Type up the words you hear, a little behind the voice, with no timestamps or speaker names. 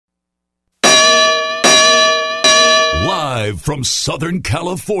Live from Southern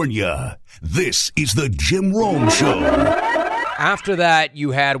California, this is the Jim Rome Show. After that,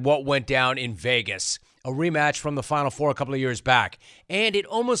 you had what went down in Vegas, a rematch from the Final Four a couple of years back. And it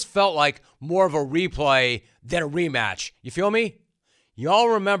almost felt like more of a replay than a rematch. You feel me? Y'all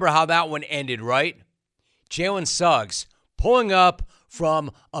remember how that one ended, right? Jalen Suggs pulling up from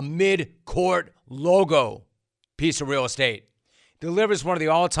a mid-court logo piece of real estate. Delivers one of the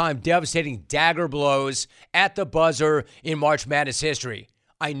all-time devastating dagger blows at the buzzer in March Madness history.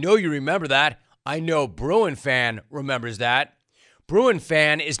 I know you remember that. I know Bruin fan remembers that. Bruin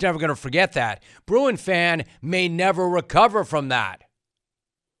fan is never going to forget that. Bruin fan may never recover from that.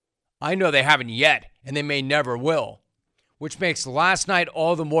 I know they haven't yet, and they may never will, which makes last night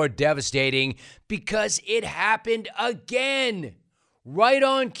all the more devastating because it happened again, right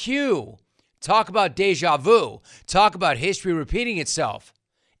on cue. Talk about deja vu. Talk about history repeating itself.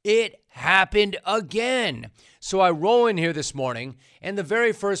 It happened again. So I roll in here this morning, and the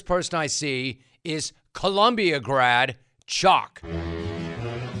very first person I see is Columbia grad Chalk.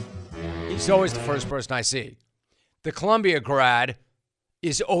 He's always the first person I see. The Columbia grad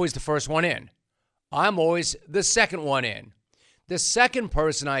is always the first one in. I'm always the second one in. The second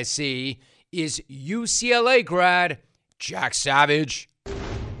person I see is UCLA grad Jack Savage.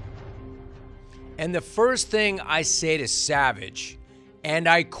 And the first thing I say to Savage, and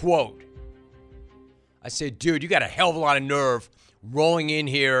I quote, I say, dude, you got a hell of a lot of nerve rolling in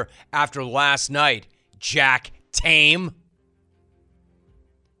here after last night, Jack Tame.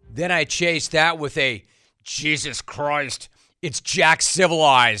 Then I chase that with a, Jesus Christ, it's Jack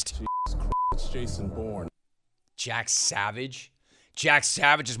Civilized. Jesus Christ, it's Jason Bourne. Jack Savage? Jack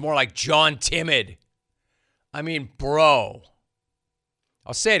Savage is more like John Timid. I mean, bro.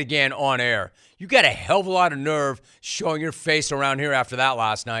 I'll say it again on air. You got a hell of a lot of nerve showing your face around here after that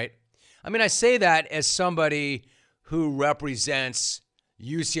last night. I mean, I say that as somebody who represents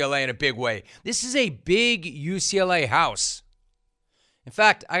UCLA in a big way. This is a big UCLA house. In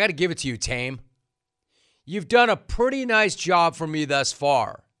fact, I got to give it to you, Tame. You've done a pretty nice job for me thus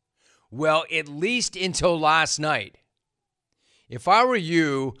far. Well, at least until last night. If I were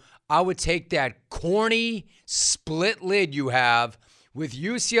you, I would take that corny split lid you have with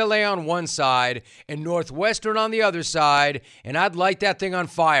UCLA on one side and Northwestern on the other side, and I'd light that thing on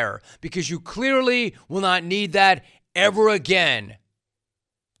fire because you clearly will not need that ever again.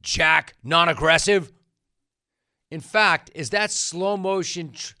 Jack, non-aggressive. In fact, as that slow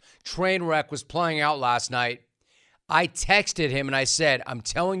motion train wreck was playing out last night, I texted him and I said, I'm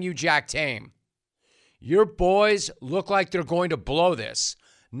telling you, Jack Tame, your boys look like they're going to blow this.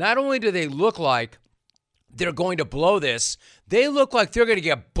 Not only do they look like they're going to blow this, they look like they're going to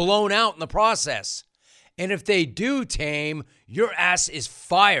get blown out in the process. And if they do, Tame, your ass is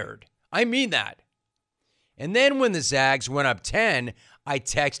fired. I mean that. And then when the Zags went up 10, I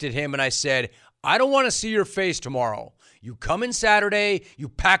texted him and I said, I don't want to see your face tomorrow. You come in Saturday, you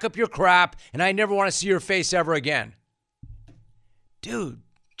pack up your crap, and I never want to see your face ever again. Dude,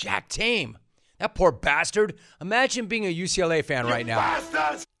 Jack Tame, that poor bastard. Imagine being a UCLA fan right now.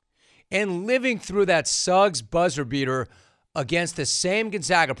 Bastards! And living through that Suggs buzzer beater against the same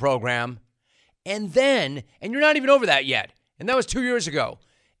Gonzaga program, and you're not even over that yet, and that was 2 years ago,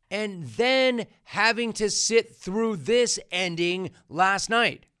 and then having to sit through this ending last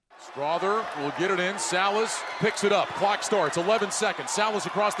night. Strother will get it in. Salas picks it up. Clock starts. 11 seconds. Salas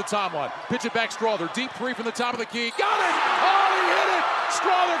across the timeline. Pitch it back. Strother. Deep three from the top of the key. Got it! Oh, he hit it!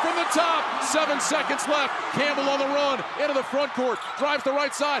 Strother from the top. 7 seconds left. Campbell on the run. Into the front court. Drives the right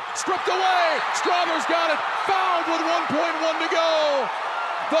side. Stripped away. Strother's got it. Fouled with 1.1 to go.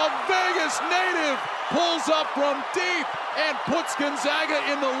 The Vegas native pulls up from deep and puts Gonzaga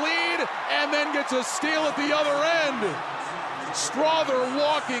in the lead and then gets a steal at the other end. Strother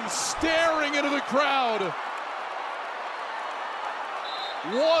walking, staring into the crowd.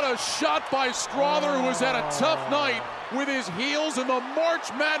 What a shot by Strother, who has had a tough night with his heels in the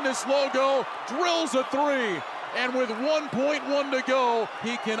March Madness logo. Drills a three, and with 1.1 to go,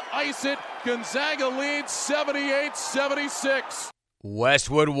 he can ice it. Gonzaga leads 78-76.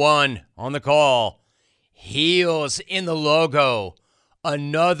 Westwood 1 on the call. Heels in the logo.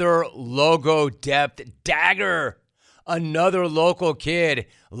 Another logo depth dagger. Another local kid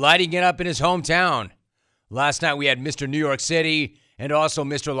lighting it up in his hometown. Last night we had Mr. New York City and also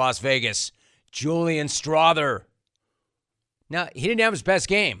Mr. Las Vegas, Julian Strother. Now, he didn't have his best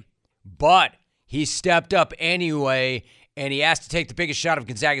game, but he stepped up anyway, and he asked to take the biggest shot of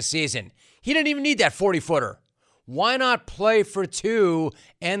Gonzaga's season. He didn't even need that 40-footer. Why not play for two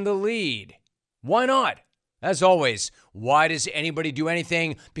and the lead? Why not? As always, why does anybody do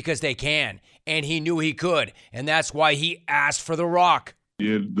anything? Because they can. And he knew he could. And that's why he asked for the rock.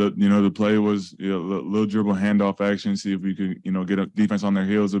 Yeah, the play was a little dribble handoff action, see if we could, get a defense on their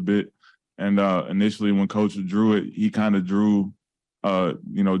heels a bit. And initially when Coach drew it, he kind of drew,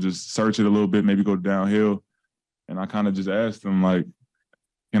 just search it a little bit, maybe go downhill. And I kind of just asked him, like,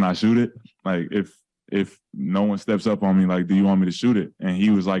 can I shoot it? Like, if no one steps up on me, like, do you want me to shoot it? And he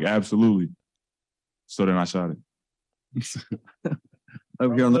was like, absolutely. So then I shot it. A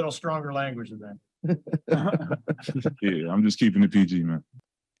little stronger language than that. Yeah, I'm just keeping it PG, man.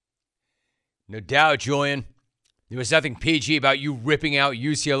 No doubt, Julian. There was nothing PG about you ripping out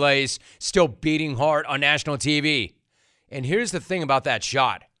UCLA's still beating heart on national TV. And here's the thing about that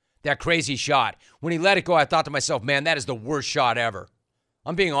shot, that crazy shot. When he let it go, I thought to myself, man, that is the worst shot ever.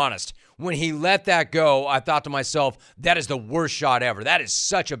 I'm being honest. When he let that go, I thought to myself, that is the worst shot ever. That is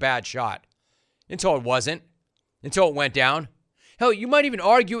such a bad shot. Until it wasn't. Until it went down. Hell, you might even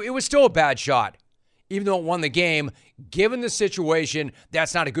argue it was still a bad shot. Even though it won the game, given the situation,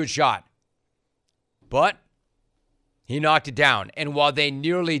 that's not a good shot. But he knocked it down. And while they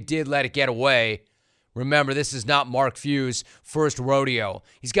nearly did let it get away, remember, this is not Mark Few's first rodeo.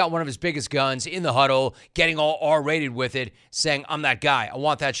 He's got one of his biggest guns in the huddle, getting all R-rated with it, saying, I'm that guy. I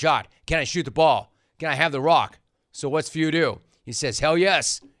want that shot. Can I shoot the ball? Can I have the rock? So what's Few do? He says, hell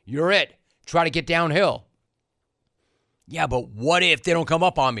yes, you're it. Try to get downhill. Yeah, but what if they don't come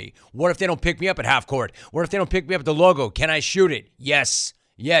up on me? What if they don't pick me up at half court? What if they don't pick me up at the logo? Can I shoot it? Yes,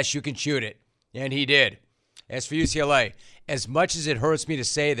 you can shoot it. And he did. As for UCLA, as much as it hurts me to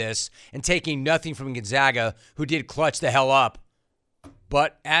say this, and taking nothing from Gonzaga, who did clutch the hell up,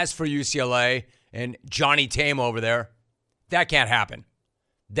 but as for UCLA and Johnny Tame over there, that can't happen.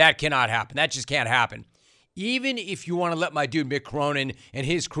 That cannot happen. That just can't happen. Even if you want to let my dude Mick Cronin and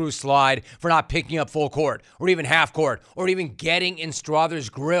his crew slide for not picking up full court, or even half court, or even getting in Strother's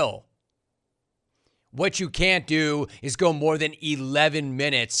grill, what you can't do is go more than 11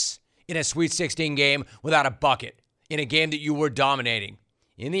 minutes in a Sweet 16 game without a bucket, in a game that you were dominating.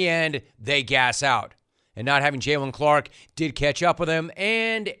 In the end, they gas out. And not having Jalen Clark did catch up with him,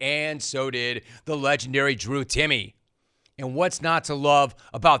 and so did the legendary Drew Timme. And what's not to love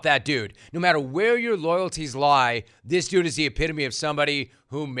about that dude? No matter where your loyalties lie, this dude is the epitome of somebody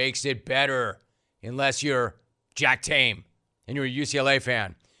who makes it better. Unless you're Jack Tame and you're a UCLA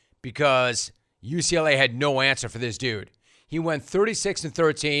fan. Because UCLA had no answer for this dude. He went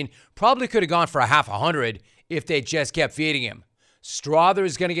 36-13, probably could have gone for a half 100 if they just kept feeding him. Strother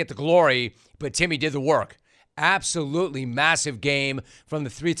is going to get the glory, but Timme did the work. Absolutely massive game from the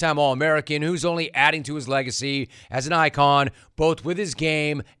three-time All-American, who's only adding to his legacy as an icon, both with his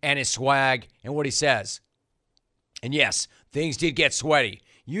game and his swag and what he says. And yes, things did get sweaty.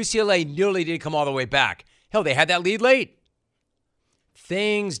 UCLA nearly did come all the way back. Hell, they had that lead late.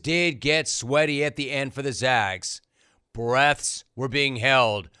 Things did get sweaty at the end for the Zags. Breaths were being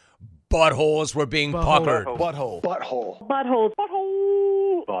held. Buttholes were being puckered. Butthole.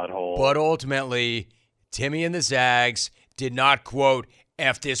 But ultimately, Timme and the Zags did not, quote,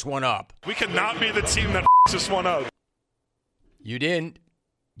 F this one up. We cannot be the team that this one up. You didn't.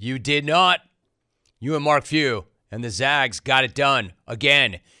 You did not. You and Mark Few and the Zags got it done.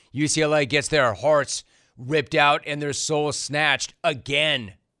 Again, UCLA gets their hearts ripped out and their souls snatched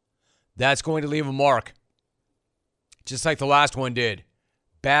again. That's going to leave a mark. Just like the last one did.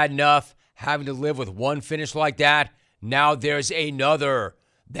 Bad enough having to live with one finish like that. Now there's another.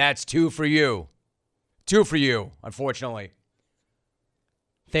 That's two for you. Two for you, unfortunately.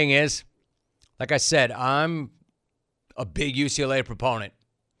 Thing is, like I said, I'm a big UCLA proponent.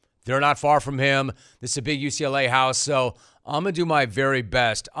 They're not far from him. This is a big UCLA house, so I'm going to do my very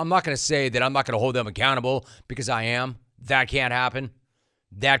best. I'm not going to say that I'm not going to hold them accountable, because I am. That can't happen.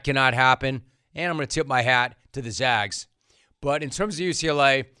 That cannot happen. And I'm going to tip my hat to the Zags. But in terms of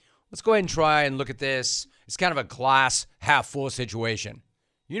UCLA, let's go ahead and try and look at this. It's kind of a glass half full situation.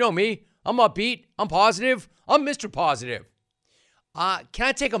 You know me. I'm upbeat. I'm positive. I'm Mr. Positive. Can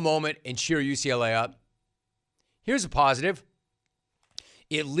I take a moment and cheer UCLA up? Here's a positive.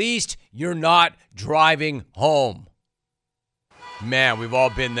 At least you're not driving home. Man, we've all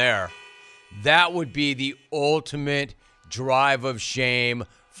been there. That would be the ultimate drive of shame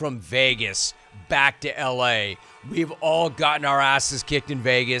from Vegas back to LA. We've all gotten our asses kicked in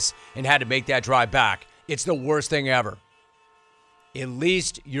Vegas and had to make that drive back. It's the worst thing ever. At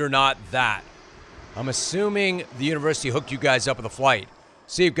least you're not that. I'm assuming the university hooked you guys up with a flight.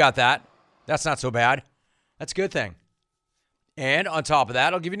 So you've got that. That's not so bad. That's a good thing. And on top of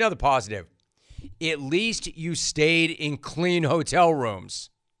that, I'll give you another positive. At least you stayed in clean hotel rooms.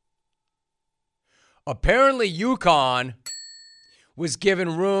 Apparently, UConn was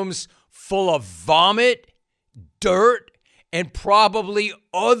given rooms full of vomit, dirt, and probably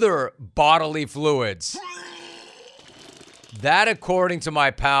other bodily fluids. That, according to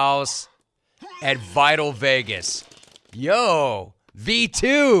my pals at Vital Vegas. Yo,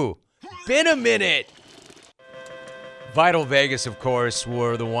 V2, been a minute. Vital Vegas, of course,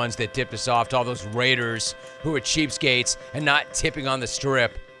 were the ones that tipped us off to all those Raiders who were cheapskates and not tipping on the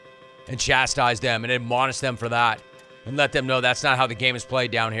strip, and chastised them and admonished them for that and let them know that's not how the game is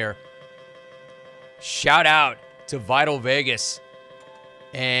played down here. Shout out to Vital Vegas.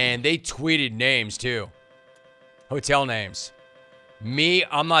 And they tweeted names too. Hotel names. Me,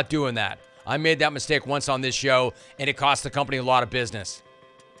 I'm not doing that. I made that mistake once on this show and it cost the company a lot of business.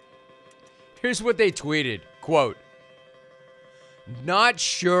 Here's what they tweeted. Quote, not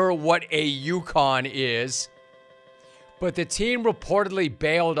sure what a Yukon is, but the team reportedly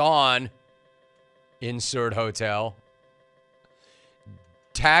bailed on insert hotel.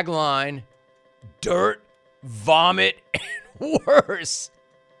 Tagline, dirt, vomit, and worse.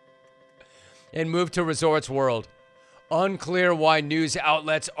 And moved to Resorts World. Unclear why news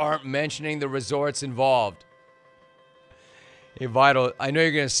outlets aren't mentioning the resorts involved. Hey, Vital, I know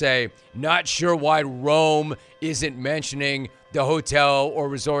you're going to say, not sure why Rome isn't mentioning the hotel or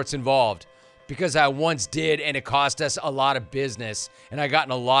resorts involved. Because I once did, and it cost us a lot of business, and I got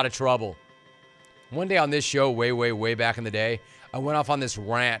in a lot of trouble. One day on this show, way back in the day, I went off on this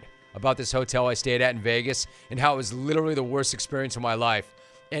rant about this hotel I stayed at in Vegas and how it was literally the worst experience of my life.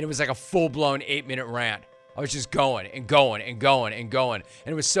 And it was like a full-blown 8-minute rant. I was just going and going and going and going.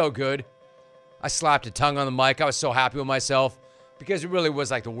 And it was so good. I slapped a tongue on the mic. I was so happy with myself because it really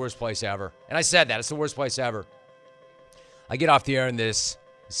was like the worst place ever. And I said that. It's the worst place ever. I get off the air and this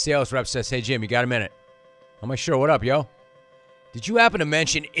sales rep says, hey, Jim, you got a minute? I'm like, sure, what up, yo? Did you happen to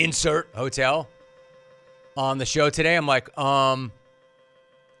mention insert hotel on the show today? I'm like, I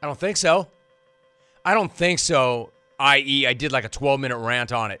don't think so. I don't think so, i.e. I did like a 12-minute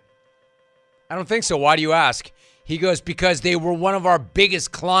rant on it. I don't think so. Why do you ask? He goes, because they were one of our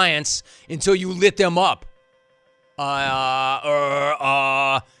biggest clients until you lit them up. Like,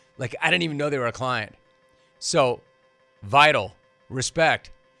 I didn't even know they were a client. So, Vital,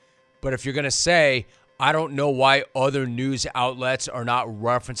 respect. But if you're going to say, I don't know why other news outlets are not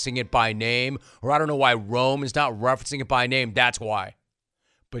referencing it by name, or I don't know why Rome is not referencing it by name, that's why.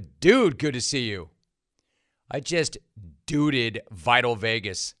 But dude, good to see you. I just duded Vital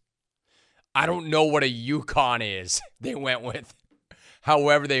Vegas. I don't know what a Yukon is, they went with.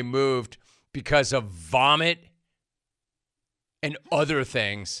 However, they moved because of vomit and other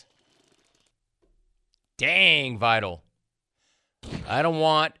things. Dang, Vital. I don't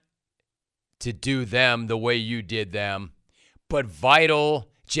want to do them the way you did them, but Vital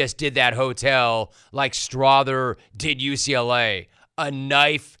just did that hotel like Strother did UCLA. A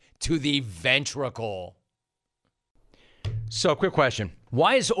knife to the ventricle. So, quick question.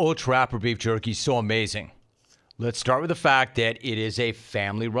 Why is Old Trapper Beef Jerky so amazing? Let's start with the fact that it is a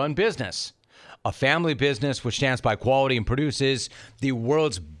family-run business. A family business which stands by quality and produces the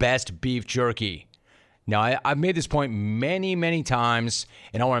world's best beef jerky. Now, I've made this point many times,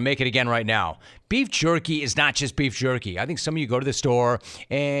 and I want to make it again right now. Beef jerky is not just beef jerky. I think some of you go to the store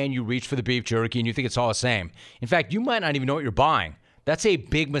and you reach for the beef jerky and you think it's all the same. In fact, you might not even know what you're buying. That's a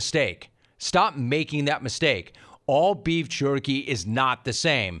big mistake. Stop making that mistake. All beef jerky is not the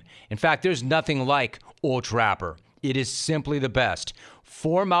same. In fact, there's nothing like Old Trapper. It is simply the best.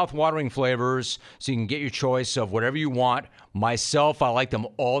 4 mouth-watering flavors, so you can get your choice of whatever you want. Myself, I like them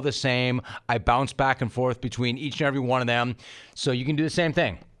all the same. I bounce back and forth between each and every one of them, so you can do the same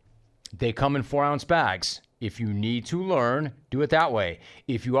thing. They come in 4-ounce bags. If you need to learn, do it that way.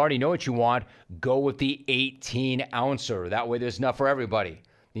 If you already know what you want, go with the 18-ouncer. That way there's enough for everybody.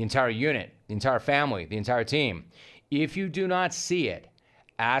 The entire unit, the entire family, the entire team. If you do not see it,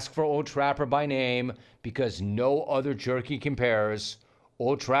 ask for Old Trapper by name because no other jerky compares.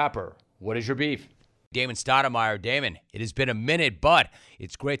 Old Trapper, what is your beef? Damon Stoudemire. Damon, it has been a minute, but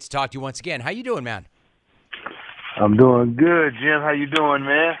it's great to talk to you once again. How you doing, man? I'm doing good, Jim. How you doing,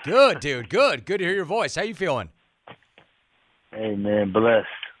 man? Good, dude. Good. Good to hear your voice. How you feeling? Hey, man, blessed.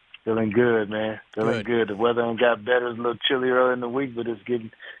 Feeling good, man. Feeling good. The weather ain't got better. It's a little chilly early in the week, but it's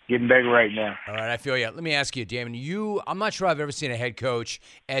getting back right now. All right, I feel you. Let me ask you, Damon, I'm not sure I've ever seen a head coach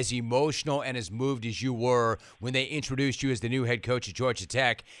as emotional and as moved as you were when they introduced you as the new head coach at Georgia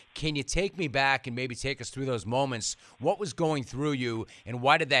Tech. Can you take me back and maybe take us through those moments? What was going through you, and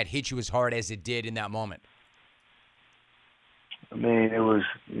why did that hit you as hard as it did in that moment? I mean, it was,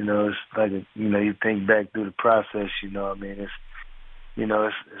 it's like, you think back through the process, it's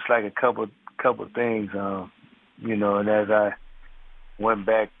like a couple couple of things, and as I went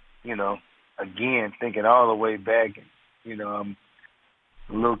back, again, thinking all the way back, I'm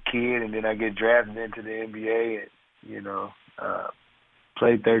a little kid, and then I get drafted into the NBA, and,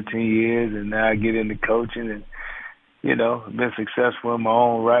 played 13 years, and now I get into coaching, and, I've been successful in my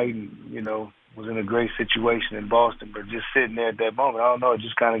own right, and, was in a great situation in Boston, but just sitting there at that moment, I don't know, it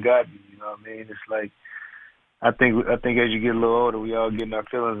just kind of got me, you know what I mean? It's like, I think as you get a little older, we all get in our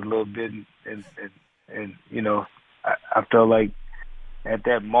feelings a little bit, and I felt like at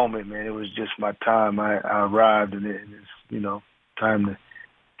that moment, man, it was just my time. I arrived, and it's, time to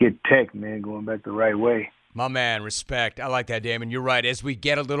get Tech, man, going back the right way. My man, respect. I like that, Damon. You're right. As we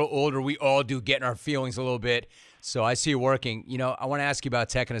get a little older, we all do get in our feelings a little bit. So I see you working. I want to ask you about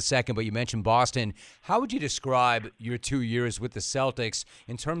Tech in a second, but you mentioned Boston. How would you describe your 2 years with the Celtics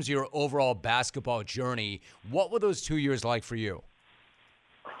in terms of your overall basketball journey? What were those 2 years like for you?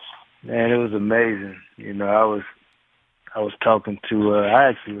 Man, it was amazing. I was talking to I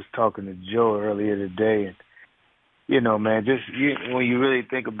actually was talking to Joe earlier today, and man, when you really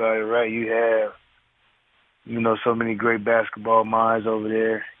think about it, right, you have so many great basketball minds over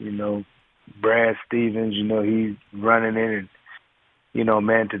there. Brad Stevens, he's running in, and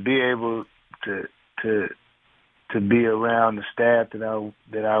man, to be able to be around the staff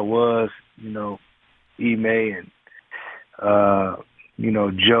that I was, Ime and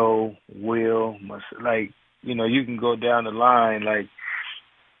Joe, Will, you can go down the line,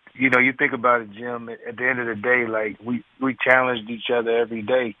 you think about it, Jim. At the end of the day, we challenged each other every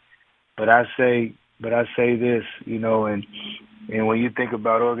day, but I say this, and when you think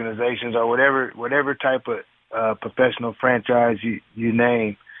about organizations or whatever type of professional franchise you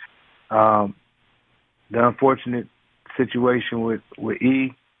name, the unfortunate situation with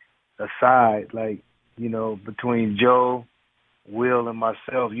E aside, between Joe, Will, and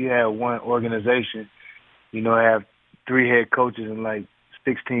myself, you have one organization, have 3 head coaches in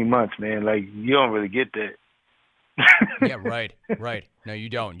 16 months, man. You don't really get that. Yeah, right. No, you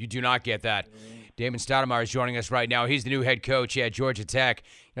don't. You do not get that. Damon Stoudemire is joining us right now. He's the new head coach at Georgia Tech.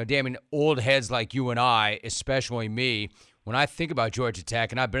 Damon, old heads like you and I, especially me, when I think about Georgia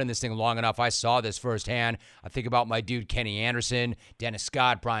Tech, and I've been in this thing long enough, I saw this firsthand. I think about my dude Kenny Anderson, Dennis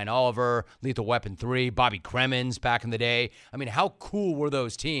Scott, Brian Oliver, Lethal Weapon 3, Bobby Cremins back in the day. I mean, how cool were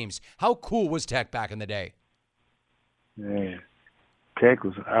those teams? How cool was Tech back in the day? Man, Tech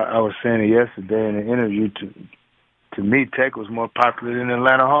was, I was saying it yesterday in an interview, to me, Tech was more popular than the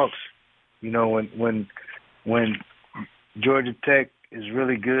Atlanta Hawks. When Georgia Tech is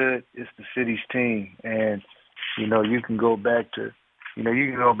really good, it's the city's team, and you can go back to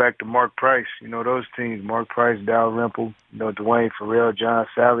Mark Price. Those teams, Mark Price, Dal Rimple, Dwayne Farrell, John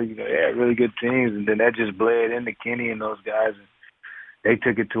Sally. They had really good teams, and then that just bled into Kenny and those guys, and they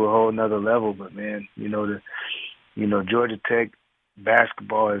took it to a whole nother level. But man, Georgia Tech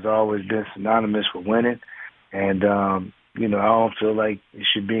basketball has always been synonymous with winning. And, I don't feel like it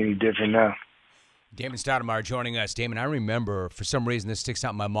should be any different now. Damon Stoudemire joining us. Damon, I remember, for some reason this sticks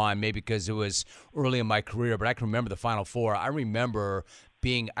out in my mind, maybe because it was early in my career, but I can remember the Final Four. I remember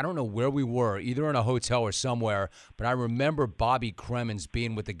being, I don't know where we were, either in a hotel or somewhere, but I remember Bobby Cremins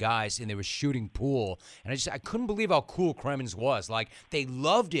being with the guys, and they were shooting pool. And I couldn't believe how cool Cremins was. They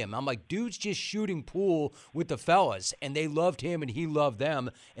loved him. I'm like, dude's just shooting pool with the fellas, and they loved him, and he loved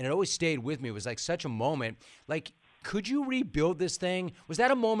them, and it always stayed with me. It was such a moment. Could you rebuild this thing? Was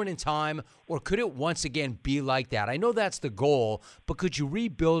that a moment in time, or could it once again be like that? I know that's the goal, but could you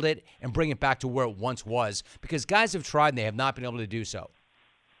rebuild it and bring it back to where it once was? Because guys have tried, and they have not been able to do so.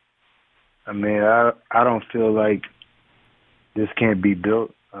 I mean, I don't feel like this can't be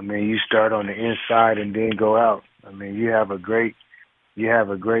built. I mean, you start on the inside and then go out. I mean, you have a great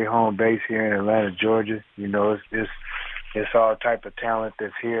home base here in Atlanta, Georgia. It's all type of talent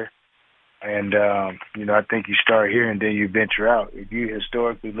that's here. And, I think you start here and then you venture out. If you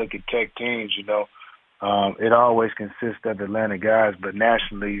historically look at Tech teams, it always consists of Atlanta guys, but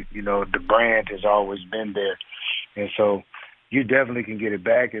nationally, the brand has always been there. And so you definitely can get it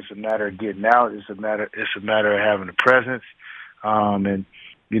back. It's a matter of getting out. It's a matter of having a presence. And,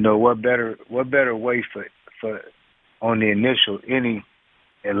 what better way for on the initial, any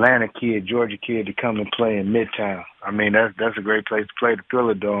Atlanta kid, Georgia kid to come and play in Midtown. I mean, that's a great place to play, the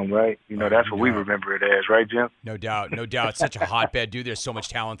Philadome, right? That's what we remember it as, right, Jim? No doubt. It's such a hotbed, dude. There's so much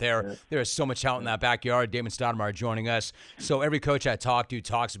talent there. Yeah. There is so much talent in that backyard. Damon Stoudemire joining us. So every coach I talk to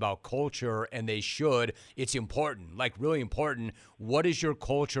talks about culture, and they should. It's important, really important. What is your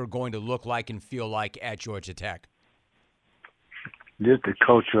culture going to look like and feel like at Georgia Tech? Just a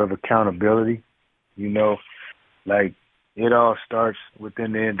culture of accountability, it all starts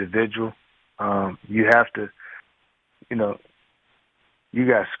within the individual. You have to, you know, you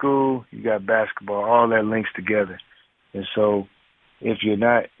got school, you got basketball, all that links together. And so if you're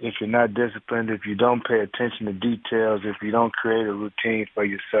not disciplined, if you don't pay attention to details, if you don't create a routine for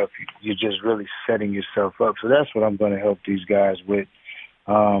yourself, you're just really setting yourself up. So that's what I'm going to help these guys with.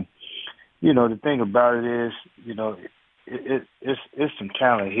 The thing about it is, it's some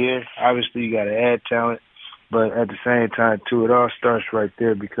talent here. Obviously, you got to add talent, but at the same time, too, it all starts right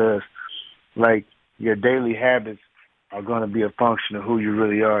there because, like, your daily habits are going to be a function of who you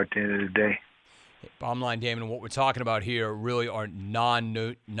really are at the end of the day. Bottom line, Damon, what we're talking about here really are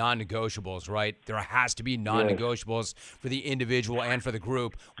non-negotiables, right? There has to be non-negotiables for the individual and for the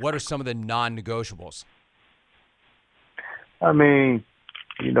group. What are some of the non-negotiables? I mean,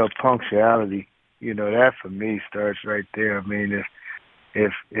 punctuality. That for me starts right there. I mean,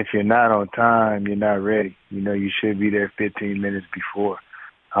 if you're not on time, you're not ready. You should be there 15 minutes before.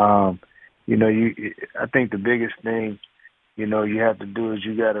 I think the biggest thing, you have to do is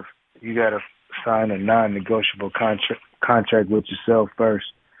you gotta sign a non-negotiable contract with yourself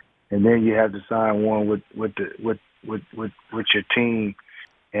first, and then you have to sign one with your team,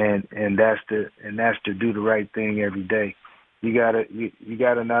 and that's to do the right thing every day. You gotta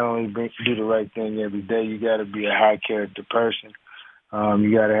not only do the right thing every day. You gotta be a high character person.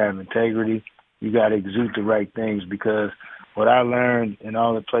 You gotta have integrity. You gotta exude the right things, because what I learned in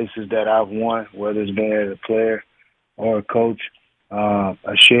all the places that I've won, whether it's been as a player or a coach,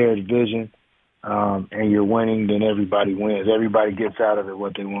 a shared vision, and you're winning, then everybody wins. Everybody gets out of it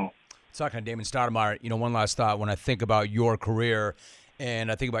what they want. Talking to Damon Stoudemire, one last thought. When I think about your career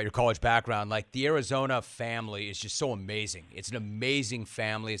and I think about your college background, like the Arizona family is just so amazing. It's an amazing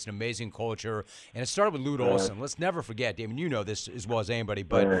family. It's an amazing culture. And it started with Lute Olson. Let's never forget, Damon, you know this as well as anybody,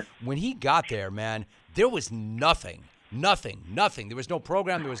 but when he got there, man, there was nothing. Nothing. There was no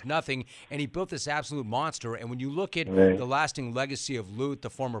program. There was nothing. And he built this absolute monster. And when you look at the lasting legacy of Lute, the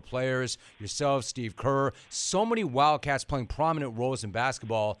former players, yourself, Steve Kerr, so many Wildcats playing prominent roles in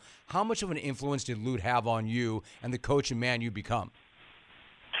basketball, how much of an influence did Lute have on you and the coach and man you become?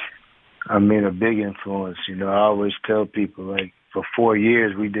 I mean, a big influence. I always tell people, like, for 4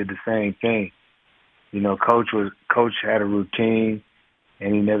 years we did the same thing. Coach had a routine,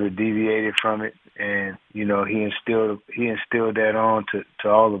 and he never deviated from it. And, he instilled that on to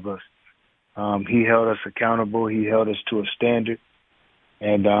all of us. He held us accountable. He held us to a standard.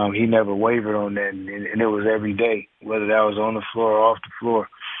 And he never wavered on that. And it was every day, whether that was on the floor or off the floor.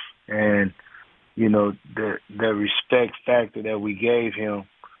 And, the respect factor that we gave him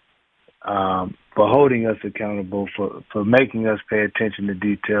for holding us accountable, for making us pay attention to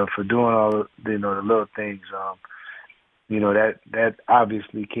detail, for doing all the little things, that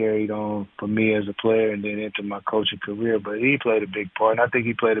obviously carried on for me as a player and then into my coaching career. But he played a big part, and I think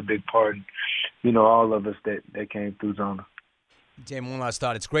he played a big part in, all of us that came through Zona. Damon, one last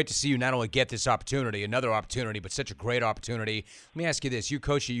thought. It's great to see you not only get this opportunity, another opportunity, but such a great opportunity. Let me ask you this. You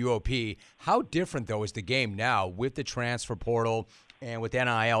coach at UOP. How different, though, is the game now with the transfer portal and with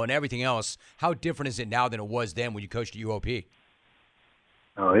NIL and everything else? How different is it now than it was then when you coached at UOP?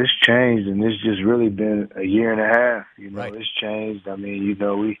 Oh, it's changed, and it's just really been a year and a half. Right. It's changed. I mean,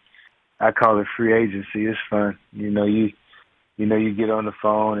 I call it free agency. It's fun. You get on the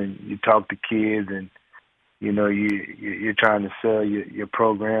phone and you talk to kids, and you're trying to sell your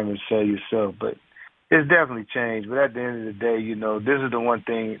program and sell yourself. But it's definitely changed. But at the end of the day, this is the one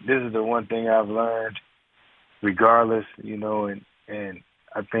thing I've learned, regardless. And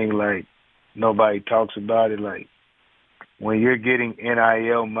I think, like, nobody talks about it. Like, when you're getting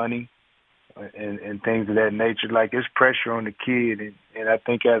NIL money and things of that nature, like, it's pressure on the kid. And I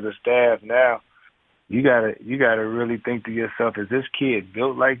think as a staff now, you gotta really think to yourself, is this kid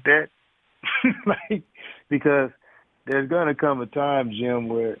built like that? Like, because there's gonna come a time, Jim,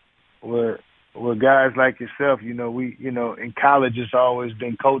 where guys like yourself, in college it's always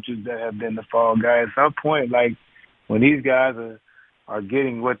been coaches that have been the fall guy. At some point, like, when these guys are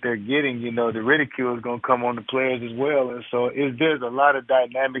getting what they're getting, the ridicule is going to come on the players as well. And so there's a lot of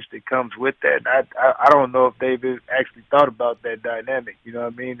dynamics that comes with that. I don't know if they've actually thought about that dynamic, you know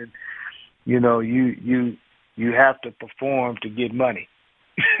what I mean? And, you have to perform to get money.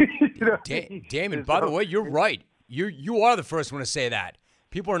 Damon, by the way, you're right. You are the first one to say that.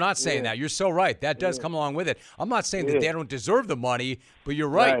 People are not saying that. You're so right. That does come along with it. I'm not saying that they don't deserve the money, but you're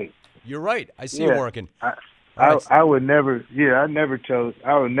right. You're right. I see you working. I would never tell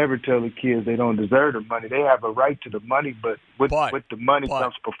the kids they don't deserve the money. They have a right to the money, but with the money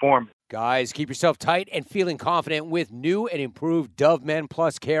comes performance. Guys, keep yourself tight and feeling confident with new and improved Dove Men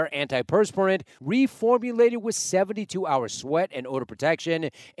Plus Care Antiperspirant, reformulated with 72-hour sweat and odor protection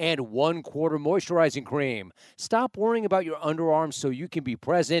and 1/4 moisturizing cream. Stop worrying about your underarms so you can be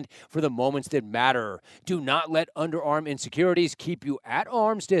present for the moments that matter. Do not let underarm insecurities keep you at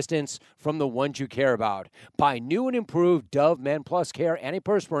arm's distance from the ones you care about. Buy new and improved Dove Men Plus Care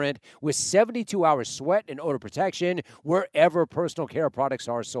Antiperspirant with 72-hour sweat and odor protection wherever personal care products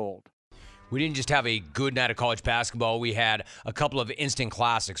are sold. We didn't just have a good night of college basketball. We had a couple of instant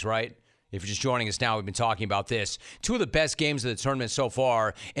classics, right? If you're just joining us now, we've been talking about this. Two of the best games of the tournament so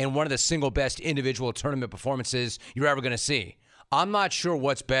far, and one of the single best individual tournament performances you're ever going to see. I'm not sure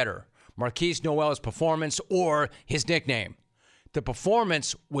what's better, Marquise Noel's performance or his nickname. The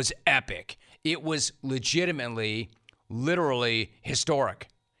performance was epic. It was legitimately, literally historic.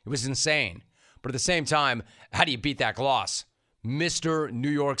 It was insane. But at the same time, how do you beat that gloss? Mr. New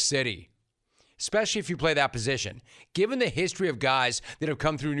York City. Especially if you play that position. Given the history of guys that have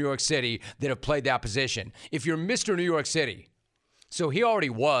come through New York City that have played that position, if you're Mr. New York City, so he already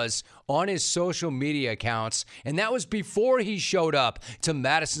was on his social media accounts, and that was before he showed up to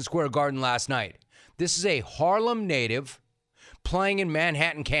Madison Square Garden last night. This is a Harlem native playing in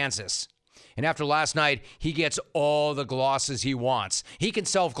Manhattan, Kansas. And after last night, he gets all the glosses he wants. He can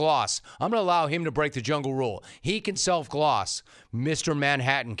self-gloss. I'm going to allow him to break the jungle rule. He can self-gloss. Mr.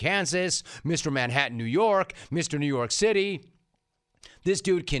 Manhattan, Kansas, Mr. Manhattan, New York, Mr. New York City. This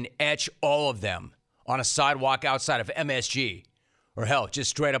dude can etch all of them on a sidewalk outside of MSG. Or hell, just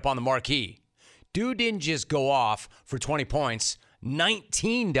straight up on the marquee. Dude didn't just go off for 20 points,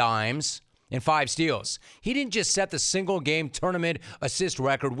 19 dimes, and 5 steals. He didn't just set the single-game tournament assist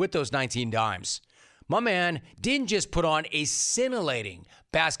record with those 19 dimes. My man didn't just put on a scintillating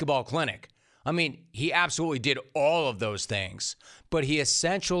basketball clinic. I mean, he absolutely did all of those things, but he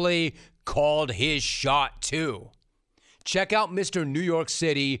essentially called his shot too. Check out Mr. New York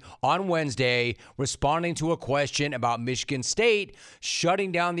City on Wednesday, responding to a question about Michigan State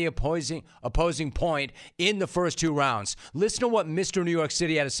shutting down the opposing point in the first 2 rounds. Listen to what Mr. New York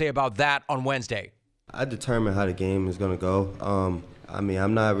City had to say about that on Wednesday. I determine how the game is going to go.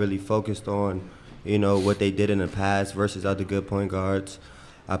 I'm not really focused on, what they did in the past versus other good point guards.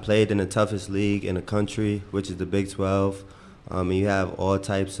 I played in the toughest league in the country, which is the Big 12. You have all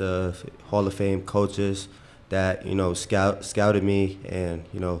types of Hall of Fame coaches that, scouted me and,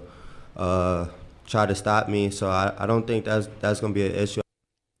 tried to stop me. So I don't think that's going to be an issue.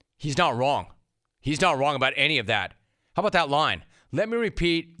 He's not wrong. He's not wrong about any of that. How about that line? Let me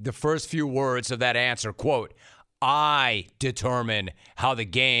repeat the first few words of that answer. Quote, I determine how the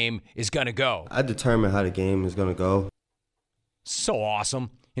game is going to go. I determine how the game is going to go. So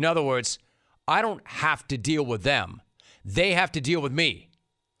awesome. In other words, I don't have to deal with them. They have to deal with me.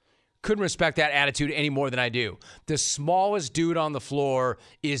 Couldn't respect that attitude any more than I do. The smallest dude on the floor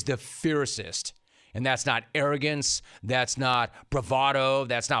is the fiercest. And that's not arrogance. That's not bravado.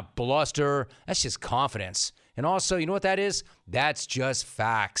 That's not bluster. That's just confidence. And also, you know what that is? That's just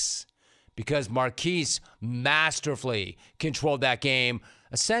facts. Because Marquise masterfully controlled that game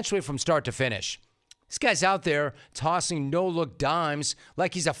essentially from start to finish. This guy's out there tossing no-look dimes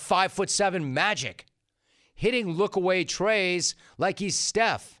like he's a 5'7" Magic. Hitting look-away trays like he's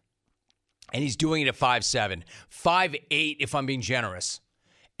Steph. And he's doing it at 5'7", 5'8" if I'm being generous.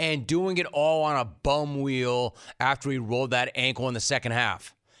 And doing it all on a bum wheel after he rolled that ankle in the second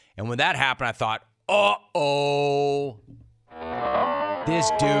half. And when that happened, I thought, uh-oh. This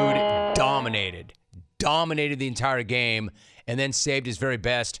dude dominated the entire game and then saved his very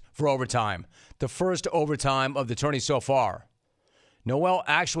best for overtime. The first overtime of the tourney so far. Noel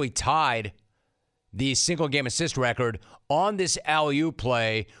actually tied the single-game assist record on this alley-oop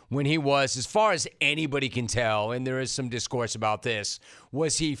play when he was, as far as anybody can tell, and there is some discourse about this,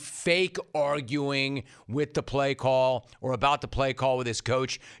 was he fake arguing with the play call or about the play call with his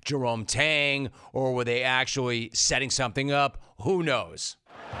coach, Jerome Tang, or were they actually setting something up? Who knows?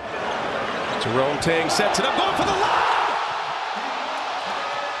 Jerome Tang sets it up, going for the lob!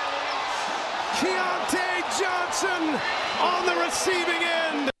 Keontae Johnson on the receiving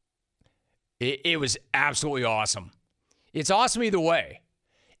end! It was absolutely awesome. It's awesome either way.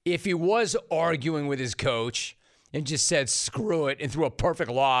 If he was arguing with his coach and just said, screw it, and threw a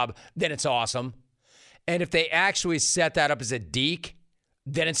perfect lob, then it's awesome. And if they actually set that up as a deke,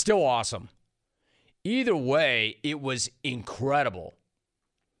 then it's still awesome. Either way, it was incredible.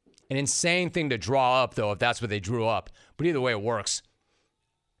 An insane thing to draw up, though, if that's what they drew up. But either way, it works.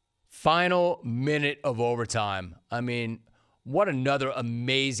 Final minute of overtime. I mean, what another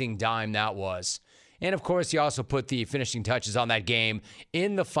amazing dime that was. And, of course, he also put the finishing touches on that game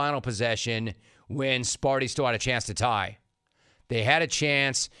in the final possession when Sparty still had a chance to tie. They had a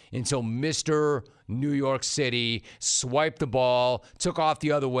chance until Mr. New York City swiped the ball, took off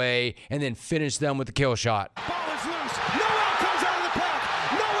the other way, and then finished them with the kill shot. Ball is loose. Noel comes out of the pack.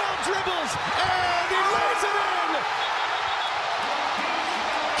 Noel dribbles, and he lays it in.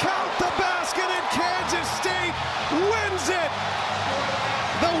 Count the basket, and Kansas State wins it.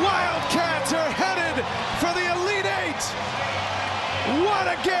 The Wildcats are headed for the Elite Eight. What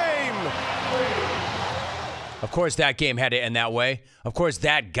a game. Of course, that game had to end that way. Of course,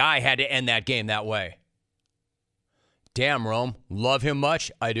 that guy had to end that game that way. Damn, Rome. Love him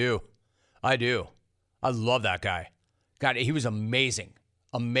much? I do. I love that guy. God, he was amazing.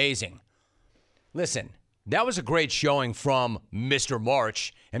 Amazing. Listen, that was a great showing from Mr.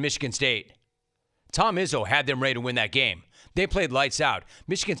 March and Michigan State. Tom Izzo had them ready to win that game. They played lights out.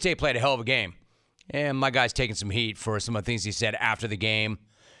 Michigan State played a hell of a game. And my guy's taking some heat for some of the things he said after the game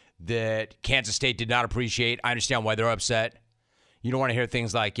that Kansas State did not appreciate. I understand why they're upset. You don't want to hear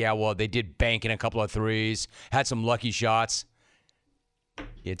things like, yeah, well, they did bank in a couple of threes, had some lucky shots.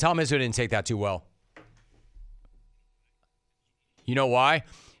 Yeah, Tom Izzo didn't take that too well. You know why?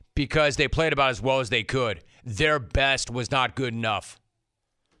 Because they played about as well as they could. Their best was not good enough.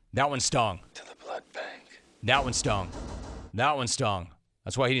 That one stung. To the blood bank. That one stung.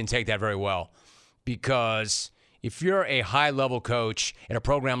 That's why he didn't take that very well. Because if you're a high-level coach at a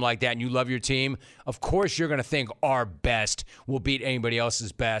program like that and you love your team, of course you're going to think our best will beat anybody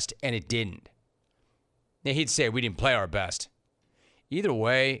else's best, and it didn't. Now, he'd say we didn't play our best. Either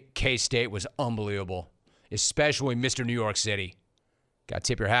way, K-State was unbelievable, especially Mr. New York City. Got to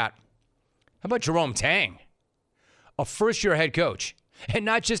tip your hat. How about Jerome Tang? A first-year head coach, and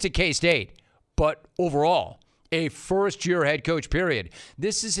not just at K-State, but overall. A first-year head coach, period.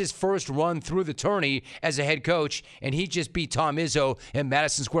 This is his first run through the tourney as a head coach, and he just beat Tom Izzo in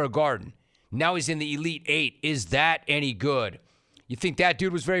Madison Square Garden. Now he's in the Elite Eight. Is that any good? You think that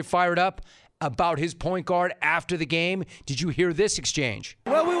dude was very fired up about his point guard after the game? Did you hear this exchange?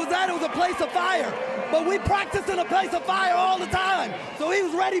 Where we was at, it was a place of fire, but we practice in a place of fire all the time, so he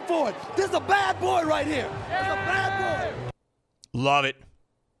was ready for it. This is a bad boy right here. It's a bad boy. Love it.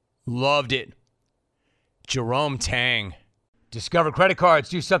 Loved it. Jerome Tang. Discover credit cards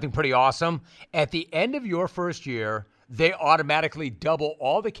do something pretty awesome. At the end of your first year, they automatically double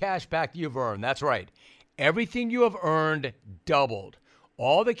all the cash back that you've earned. That's right. Everything you have earned doubled.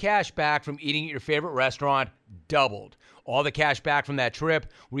 All the cash back from eating at your favorite restaurant doubled. All the cash back from that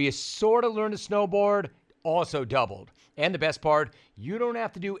trip where you sort of learned to snowboard also doubled. And the best part, you don't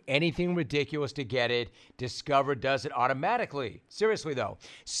have to do anything ridiculous to get it. Discover does it automatically. Seriously, though.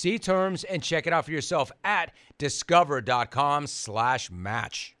 See terms and check it out for yourself at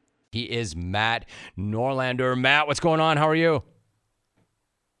discover.com/match. He is Matt Norlander. Matt, what's going on? How are you?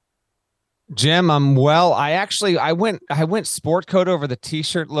 Jim, I'm well. I went sport coat over the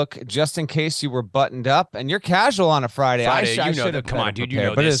t-shirt look just in case you were buttoned up, and you're casual on a Friday. You know that. Come on, dude. You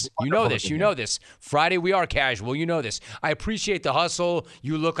know this. You know this. Friday, we are casual. You know this. I appreciate the hustle.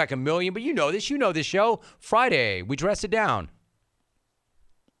 You look like a million, but you know this. You know this show. Friday, we dress it down.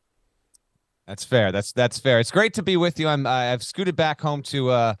 That's fair. That's fair. It's great to be with you. I've scooted back home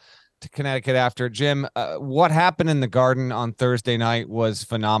to Connecticut after. Jim, what happened in the Garden on Thursday night was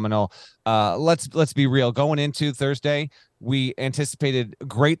phenomenal. Let's be real. Going into Thursday, we anticipated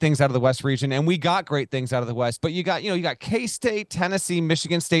great things out of the West region, and we got great things out of the West. But you got K-State, Tennessee,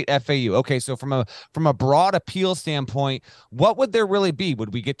 Michigan State, FAU. Okay, so from a broad appeal standpoint, what would there really be?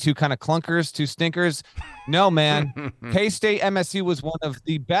 Would we get two kind of clunkers, two stinkers? No, man. K-State MSU was one of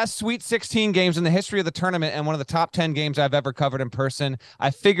the best Sweet 16 games in the history of the tournament, and one of the top 10 games I've ever covered in person. I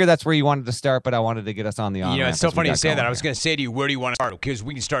figure that's where you wanted to start, but I wanted to get us on the on. It's so funny you say that. I was going to say to you, where do you want to start? Because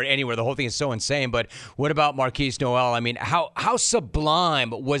we can start anywhere. The whole thing is so insane. But what about Marquise Noel? I mean, how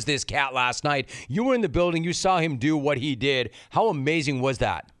sublime was this cat last night? You were in the building. You saw him do what he did. How amazing was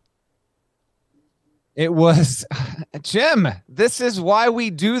that? It was, Jim, this is why we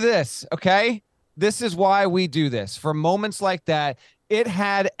do this, okay? This is why we do this. For moments like that, it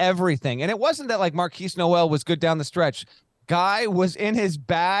had everything. And it wasn't that like Marquise Noel was good down the stretch. Guy was in his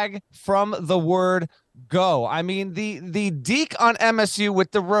bag from the word go. I mean, the deke on MSU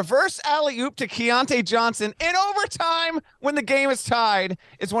with the reverse alley-oop to Keontae Johnson in overtime when the game is tied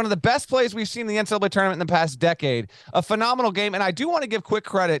is one of the best plays we've seen in the NCAA tournament in the past decade. A phenomenal game, and I do want to give quick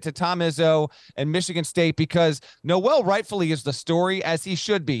credit to Tom Izzo and Michigan State because Noel rightfully is the story, as he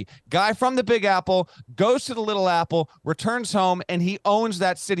should be. Guy from the Big Apple goes to the Little Apple, returns home, and he owns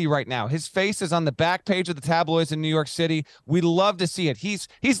that city right now. His face is on the back page of the tabloids in New York City. We love to see it. He's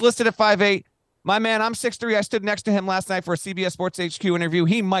listed at 5'8", My man, I'm 6'3". I stood next to him last night for a CBS Sports HQ interview.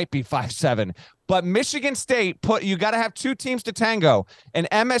 He might be 5'7". But Michigan State you got to have two teams to tango. And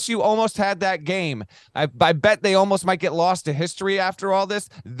MSU almost had that game. I bet they almost might get lost to history after all this.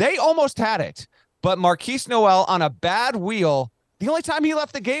 They almost had it. But Marquise Noel on a bad wheel, the only time he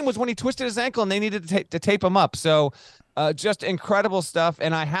left the game was when he twisted his ankle and they needed to tape him up. So just incredible stuff.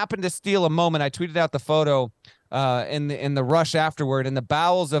 And I happened to steal a moment. I tweeted out the photo in the rush afterward, in the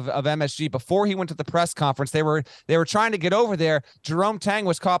bowels of MSG before he went to the press conference. They were trying to get over there. Jerome Tang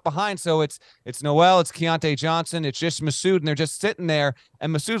was caught behind, so it's Noel, it's Keontae Johnson, it's just Masood, and they're just sitting there.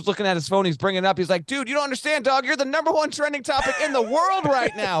 And Masood's looking at his phone. He's bringing it up. He's like, "Dude, you don't understand, dog. You're the #1 trending topic in the world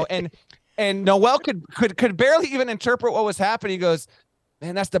right now." And Noel could barely even interpret what was happening. He goes,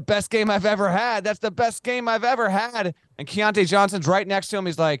 "Man, that's the best game I've ever had. That's the best game I've ever had." And Keontae Johnson's right next to him.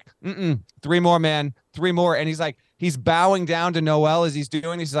 He's like, 3 more, man. 3 more. And he's bowing down to Noel as he's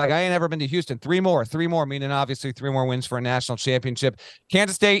doing. He's like, "I ain't ever been to Houston. 3 more, meaning obviously 3 more wins for a national championship."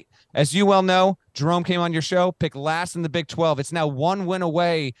 Kansas State, as you well know, Jerome came on your show, picked last in the Big 12. It's now 1 win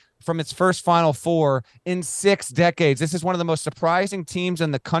away from its first Final Four in 6 decades. This is one of the most surprising teams in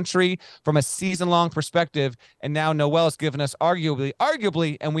the country from a season-long perspective. And now Noel has given us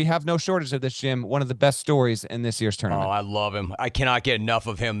arguably, and we have no shortage of this, Jim, one of the best stories in this year's tournament. Oh, I love him. I cannot get enough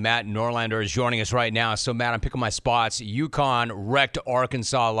of him. Matt Norlander is joining us right now. So, Matt, I'm picking my spots. UConn wrecked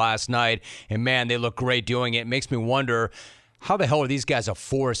Arkansas last night, and, man, they look great doing it. It makes me wonder, how the hell are these guys a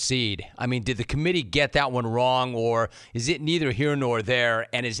 4 seed? I mean, did the committee get that one wrong, or is it neither here nor there?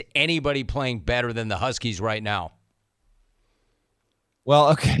 And is anybody playing better than the Huskies right now? Well,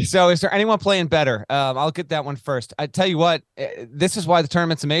 okay, so is there anyone playing better? I'll get that one first. I tell you what, this is why the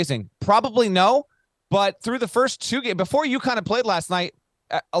tournament's amazing. Probably no, but through the first 2 games, before UConn had played last night,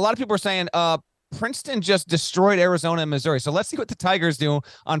 a lot of people were saying, Princeton just destroyed Arizona and Missouri. So let's see what the Tigers do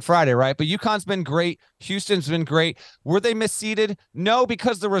on Friday, right? But UConn's been great. Houston's been great. Were they misseeded? No,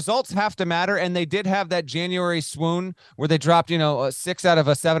 because the results have to matter. And they did have that January swoon where they dropped, 6 out of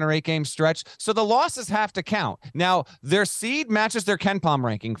a 7 or 8 game stretch. So the losses have to count. Now, their seed matches their KenPom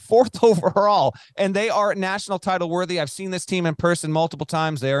ranking, 4th overall, and they are national title worthy. I've seen this team in person multiple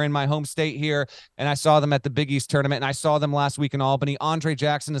times. They're in my home state here, and I saw them at the Big East tournament, and I saw them last week in Albany. Andre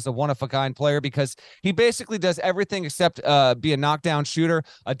Jackson is a one-of-a-kind player because he basically does everything except be a knockdown shooter.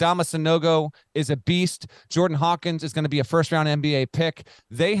 Adama Sanogo is a beast. Jordan Hawkins is going to be a first-round NBA pick.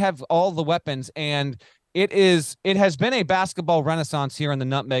 They have all the weapons, and it has been a basketball renaissance here in the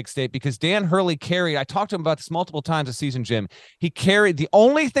Nutmeg State because Dan Hurley carried, I talked to him about this multiple times this season, Jim. He carried, the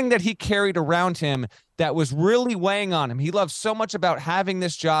only thing that he carried around him that was really weighing on him, he loved so much about having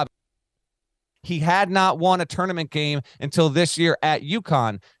this job. He had not won a tournament game until this year at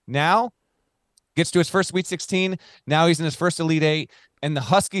UConn. Now, gets to his first Sweet 16. Now he's in his first Elite 8, and the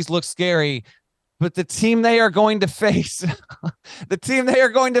Huskies look scary. But the team they are going to face,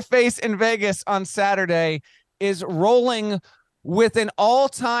 in Vegas on Saturday is rolling with an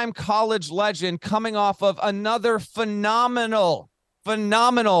all-time college legend coming off of another phenomenal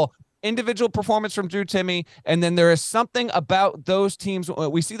individual performance from Drew Timme. And then there is something about those teams.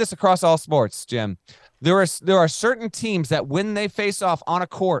 We see this across all sports, Jim. There are certain teams that when they face off on a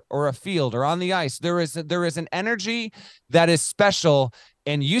court or a field or on the ice, there is an energy that is special.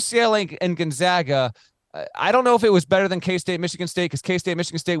 And UCLA and Gonzaga, I don't know if it was better than K-State, Michigan State, because K-State,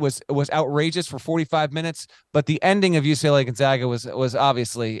 Michigan State was outrageous for 45 minutes, but the ending of UCLA Gonzaga was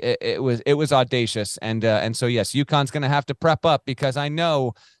obviously it was audacious. And so yes, UConn's going to have to prep up because I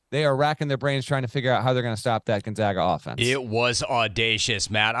know they are racking their brains trying to figure out how they're going to stop that Gonzaga offense. It was audacious,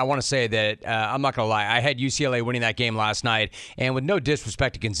 Matt. I want to say that I'm not going to lie. I had UCLA winning that game last night, and with no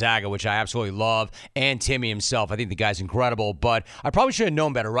disrespect to Gonzaga, which I absolutely love, and Timme himself, I think the guy's incredible, but I probably should have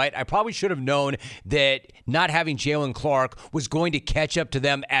known better, right? I probably should have known that not having Jalen Clark was going to catch up to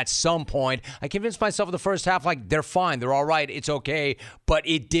them at some point. I convinced myself in the first half, like, they're fine, they're all right, it's okay, but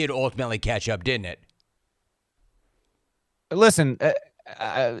it did ultimately catch up, didn't it? Listen,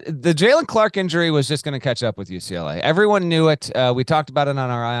 the Jalen Clark injury was just going to catch up with UCLA. Everyone knew it. We talked about it on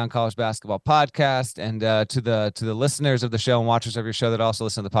our Eye on College Basketball podcast, and to the listeners of the show and watchers of your show that also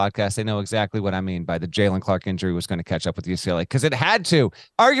listen to the podcast, they know exactly what I mean by the Jalen Clark injury was going to catch up with UCLA because it had to.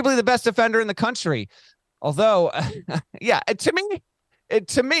 Arguably the best defender in the country. Although, yeah, to me,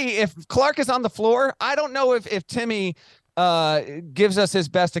 if Clark is on the floor, I don't know if Timme gives us his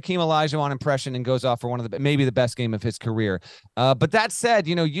best Hakeem Olajuwon impression and goes off for one of maybe the best game of his career. But that said,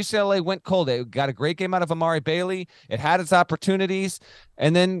 UCLA went cold. It got a great game out of Amari Bailey. It had its opportunities.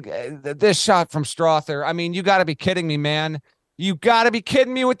 And then this shot from Strother. I mean, you got to be kidding me, man. You got to be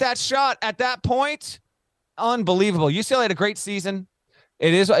kidding me with that shot at that point. Unbelievable. UCLA had a great season.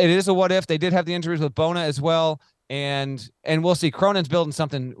 It is a what if. They did have the injuries with Bona as well. And we'll see. Cronin's building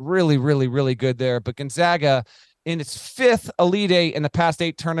something really, really, really good there. But Gonzaga, in its 5th Elite Eight in the past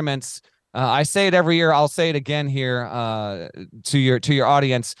 8 tournaments, I say it every year. I'll say it again here to your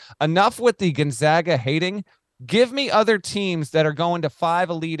audience. Enough with the Gonzaga hating. Give me other teams that are going to 5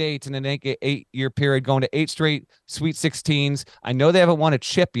 Elite Eights in an 8-year period, going to 8 straight Sweet 16s. I know they haven't won a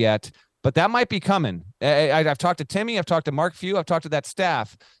chip yet, but that might be coming. I've talked to Timmy. I've talked to Mark Few. I've talked to that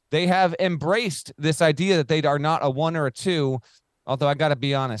staff. They have embraced this idea that they are not a 1 or a 2, although I got to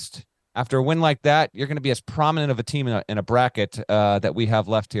be honest. After a win like that, you're going to be as prominent of a team in a bracket that we have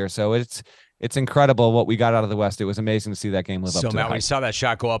left here. So it's incredible what we got out of the West. It was amazing to see that game live up to So, Matt, the when hype. you saw that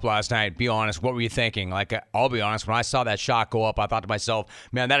shot go up last night, be honest, what were you thinking? Like, I'll be honest, when I saw that shot go up, I thought to myself,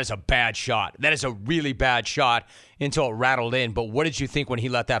 man, that is a bad shot. That is a really bad shot until it rattled in. But what did you think when he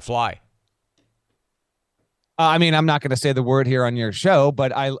let that fly? I mean, I'm not going to say the word here on your show,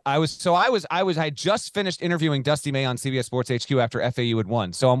 but I had just finished interviewing Dusty May on CBS Sports HQ after FAU had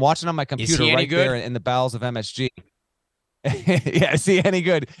won. So I'm watching on my computer right there in the bowels of MSG. Yeah, is he any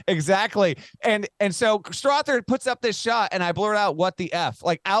good? Exactly. And so Strother puts up this shot and I blurt out, what the F?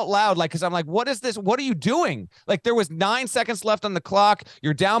 Like out loud, like, because I'm like, what is this? What are you doing? Like there was 9 seconds left on the clock.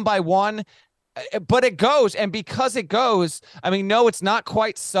 You're down by 1. But it goes, and because it goes, I mean, no, it's not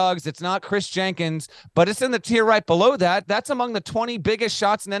quite Suggs, it's not Chris Jenkins, but it's in the tier right below that. That's among the 20 biggest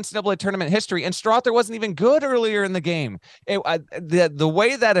shots in NCAA tournament history, and Strother wasn't even good earlier in the game. The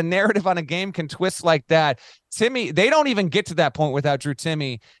way that a narrative on a game can twist like that, Timmy, they don't even get to that point without Drew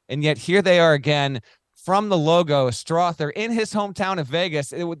Timme, and yet here they are again. From the logo, Strother in his hometown of Vegas.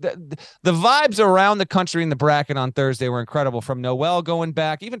 The vibes around the country in the bracket on Thursday were incredible. From Noel going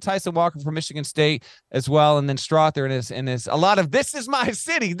back, even Tyson Walker from Michigan State as well, and then Strother in his a lot of "this is my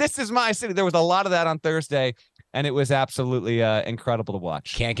city, this is my city." There was a lot of that on Thursday, and it was absolutely incredible to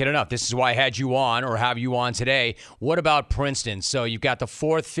watch. Can't get enough. This is why I had you on, or have you on today. What about Princeton? So you've got the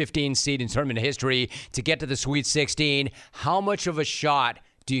 4th 15 seed in tournament history to get to the Sweet 16. How much of a shot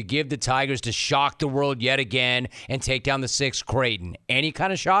do you give the Tigers to shock the world yet again and take down the 6th Creighton? Any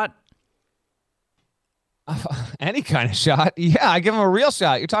kind of shot? Any kind of shot? Yeah, I give him a real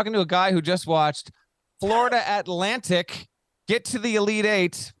shot. You're talking to a guy who just watched Florida Atlantic get to the Elite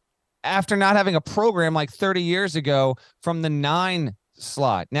Eight after not having a program like 30 years ago from the 9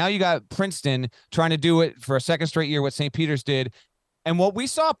 slot. Now you got Princeton trying to do it for a second straight year, what St. Peter's did. And what we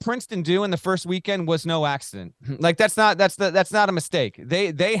saw Princeton do in the first weekend was no accident. Like that's not a mistake.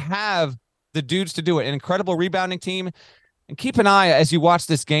 They have the dudes to do it. An incredible rebounding team. And keep an eye as you watch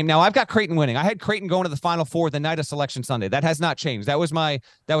this game. Now I've got Creighton winning. I had Creighton going to the Final Four the night of Selection Sunday. That has not changed. That was my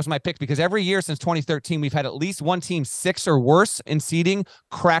pick because every year since 2013 we've had at least one team 6 or worse in seeding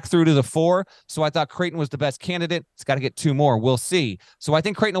crack through to the 4. So I thought Creighton was the best candidate. It's got to get 2 more. We'll see. So I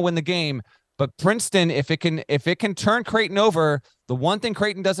think Creighton will win the game. But Princeton, if it can turn Creighton over, the one thing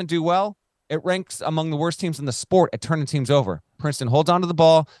Creighton doesn't do well, it ranks among the worst teams in the sport at turning teams over. Princeton holds onto the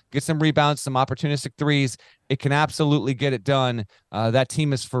ball, gets some rebounds, some opportunistic threes. It can absolutely get it done. That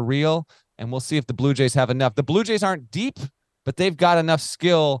team is for real, and we'll see if the Blue Jays have enough. The Blue Jays aren't deep, but they've got enough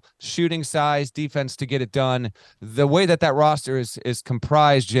skill, shooting size, defense to get it done. The way that roster is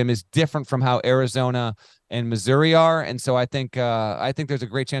comprised, Jim, is different from how Arizona and Missouri are, and so I think there's a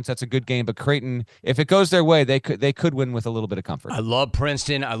great chance that's a good game. But Creighton, if it goes their way, they could win with a little bit of comfort. I love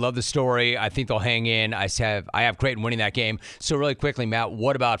Princeton. I love the story. I think they'll hang in. I have Creighton winning that game. So really quickly, Matt,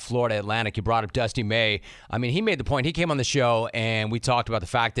 what about Florida Atlantic? You brought up Dusty May. I mean, he made the point. He came on the show and we talked about the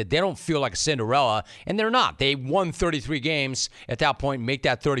fact that they don't feel like a Cinderella, and they're not. They won 33 games at that point, make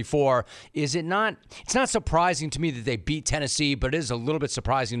that 34. Is it not? It's not surprising to me that they beat Tennessee, but it is a little bit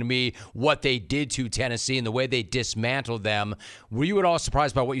surprising to me what they did to Tennessee and the way they dismantled them. Were you at all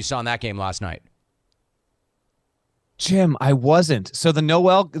surprised by what you saw in that game last night? Jim, I wasn't. So the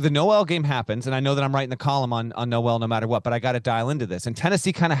Noel game happens, and I know that I'm writing the column on Noel no matter what, but I got to dial into this. And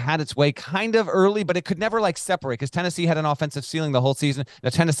Tennessee kind of had its way kind of early, but it could never separate because Tennessee had an offensive ceiling the whole season. Now,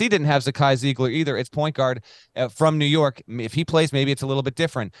 Tennessee didn't have Zakai Ziegler either. It's point guard from New York. If he plays, maybe it's a little bit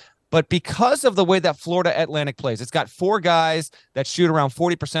different. But because of the way that Florida Atlantic plays, it's got 4 guys that shoot around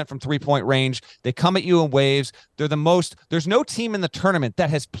 40% from three-point range. They come at you in waves. There's no team in the tournament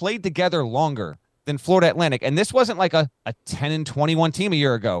that has played together longer than Florida Atlantic. And this wasn't like a 10-21 team a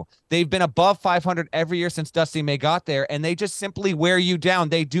year ago. They've been above 500 every year since Dusty May got there, and they just simply wear you down.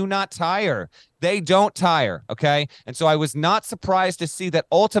 They do not tire. They don't tire, okay? And so I was not surprised to see that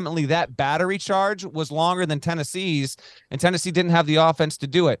ultimately that battery charge was longer than Tennessee's, and Tennessee didn't have the offense to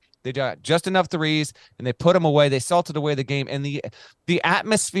do it. They got just enough threes, and they put them away. They salted away the game. And the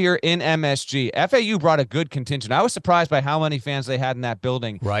atmosphere in MSG, FAU brought a good contingent. I was surprised by how many fans they had in that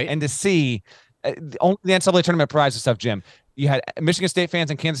building. Right. And to see only the NCAA tournament provides the stuff, Jim. You had Michigan State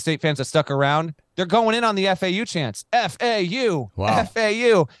fans and Kansas State fans that stuck around. They're going in on the FAU chants. FAU, wow.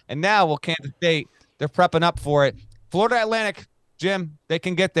 FAU. And now, well, Kansas State, they're prepping up for it. Florida Atlantic, Jim, they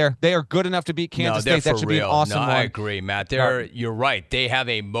can get there. They are good enough to beat Kansas State. That should be an awesome one. I agree, Matt. You're right. They have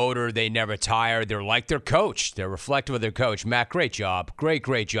a motor. They never tire. They're like their coach. They're reflective of their coach. Matt, great job.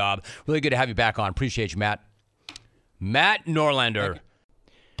 Great job. Really good to have you back on. Appreciate you, Matt. Matt Norlander.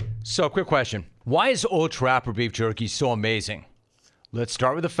 So, quick question. Why is Old Trapper beef jerky so amazing? Let's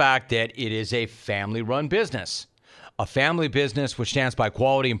start with the fact that it is a family-run business. A family business which stands by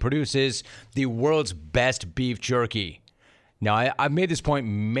quality and produces the world's best beef jerky. Now, I've made this point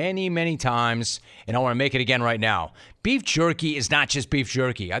many, many times, and I want to make it again right now. Beef jerky is not just beef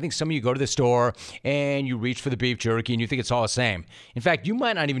jerky. I think some of you go to the store and you reach for the beef jerky and you think it's all the same. In fact, you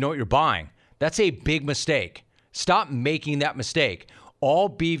might not even know what you're buying. That's a big mistake. Stop making that mistake. All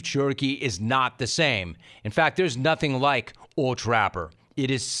beef jerky is not the same. In fact, there's nothing like Old Trapper. It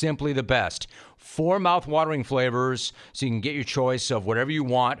is simply the best. 4 mouth-watering flavors, so you can get your choice of whatever you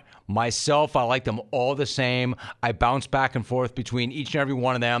want. Myself, I like them all the same. I bounce back and forth between each and every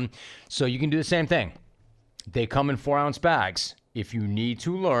one of them, so you can do the same thing. They come in 4-ounce bags. If you need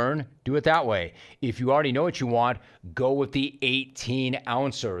to learn, do it that way. If you already know what you want, go with the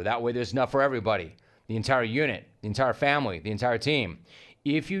 18-ouncer. That way there's enough for everybody. The entire unit, the entire family, the entire team.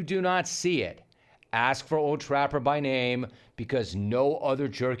 If you do not see it, ask for Old Trapper by name because no other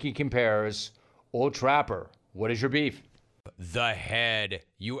jerky compares. Old Trapper, what is your beef? The head.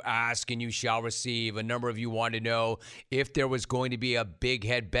 You ask and you shall receive. A number of you want to know if there was going to be a big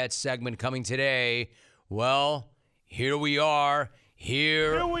head bet segment coming today. Well, here we are.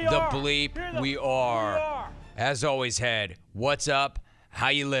 Here we are. As always, head, what's up? How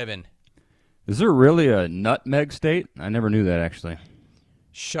you living? Is there really a nutmeg state? I never knew that, actually.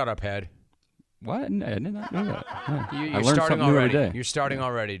 Shut up, head. What? I did not know that. You're I learn starting something new already. every day. You're starting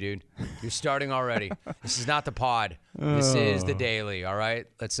already, dude. You're starting already. This is not the pod. This is the daily, all right?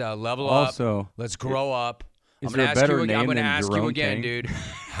 Let's level up. Also, let's grow up. Is there a better name I'm going to than ask you Jerome again, King? dude.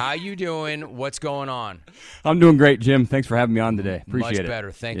 How you doing? What's going on? I'm doing great, Jim. Thanks for having me on today. Appreciate it. Much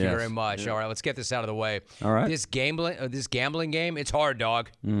better. Thank you very much. Yeah. All right, let's get this out of the way. All right. This gambling game, it's hard,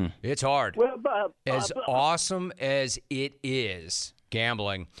 dog. It's hard. Well, As awesome as it is,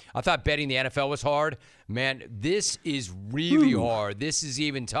 gambling. I thought betting the NFL was hard. Man, this is really hard. This is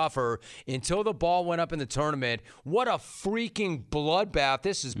even tougher. Until the ball went up in the tournament, what a freaking bloodbath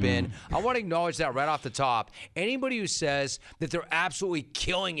this has been. I want to acknowledge that right off the top. Anybody who says that they're absolutely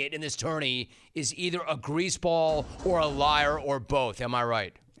killing it in this tourney is either a greaseball or a liar or both. Am I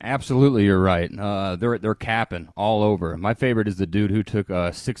right? Absolutely, you're right. They're capping all over. My favorite is the dude who took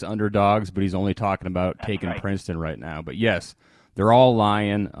 6 underdogs, but he's only talking about taking Princeton right now. But yes, they're all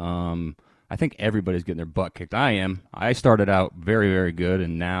lying. I think everybody's getting their butt kicked. I am. I started out very, very good,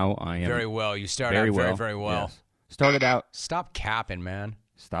 and now I am very well. You started out very, very well. Yes. Started out. Stop capping, man.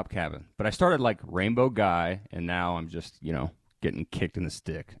 Stop capping. But I started like Rainbow Guy, and now I'm just, getting kicked in the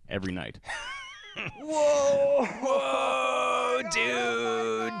stick every night. Whoa,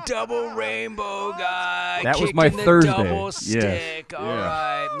 dude. Double Rainbow Guy. That was my Thursday. Double stick. Yeah. All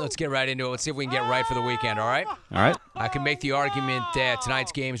right. Let's get right into it. Let's see if we can get right for the weekend, all right? All right. I can make the argument that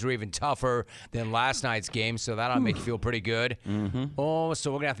tonight's games were even tougher than last night's game, so that'll make you feel pretty good. Oh,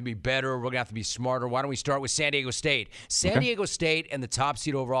 so we're going to have to be better. We're going to have to be smarter. Why don't we start with San Diego State? San Diego State and the top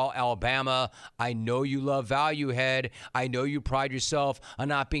seed overall, Alabama. I know you love value, head. I know you pride yourself on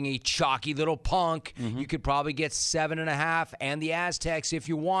not being a chalky little punk. You could probably get 7.5 and the Aztecs if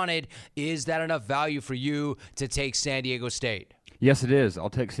you wanted. Is that enough value for you to take San Diego State? Yes, it is.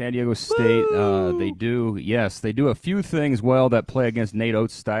 I'll take San Diego State. They do a few things well that play against Nate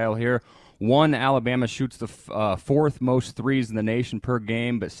Oates' style here. One, Alabama shoots the 4th most threes in the nation per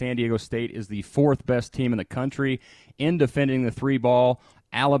game, but San Diego State is the 4th best team in the country in defending the 3 ball.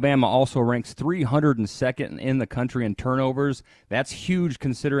 Alabama also ranks 302nd in the country in turnovers. That's huge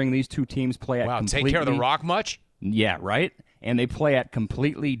considering these two teams play at completely... Take care of the rock much? Yeah, right? And they play at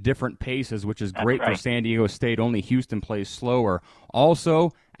completely different paces, which is great for San Diego State. Only Houston plays slower.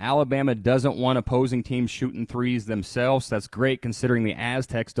 Also, Alabama doesn't want opposing teams shooting threes themselves. That's great considering the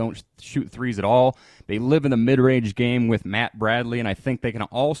Aztecs don't shoot threes at all. They live in the mid-range game with Matt Bradley, and I think they can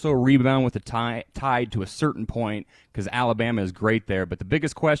also rebound with the Tide to a certain point because Alabama is great there. But the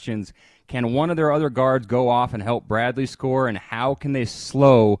biggest questions, can one of their other guards go off and help Bradley score, and how can they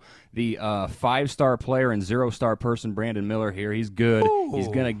slow the 5-star player and 0-star person, Brandon Miller here? He's good. Ooh. He's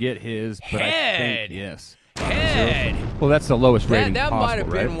going to get his. But I think, yes. Head. Well, that's the lowest rating That possible, might have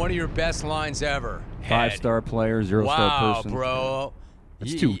been right? one of your best lines ever. Head. 5-star player, 0-star person. Wow, bro.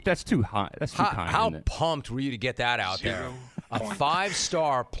 That's too high. That's too kind. How isn't it? pumped were you to get that out there? A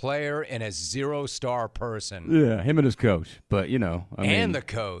 5-star player and a 0-star person. Yeah, him and his coach. But, I mean, the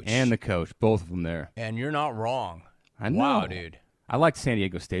coach. And the coach. Both of them there. And you're not wrong. I know. Wow, dude. I like San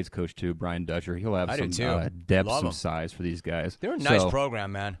Diego State's coach, too, Brian Dutcher. He'll have some depth, some size for these guys. They're a nice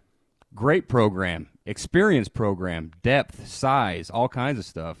program, man. Great program, experienced program, depth, size, all kinds of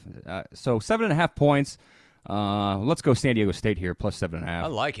stuff. So 7.5 points. Let's go San Diego State here, plus 7.5. I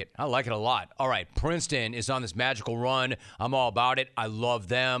like it. I like it a lot. All right, Princeton is on this magical run. I'm all about it. I love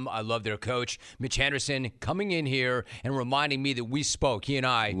them. I love their coach, Mitch Henderson, coming in here and reminding me that we spoke, he and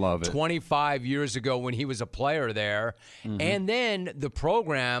I, 25 years ago when he was a player there. Mm-hmm. And then the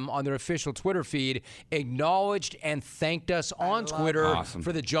program on their official Twitter feed acknowledged and thanked us on Twitter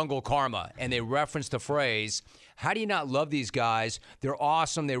for the jungle karma. And they referenced the phrase, how do you not love these guys? They're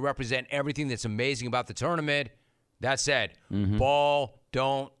awesome. They represent everything that's amazing about the tournament. That said, ball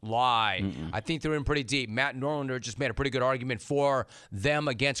don't lie. I think they're in pretty deep. Matt Norlander just made a pretty good argument for them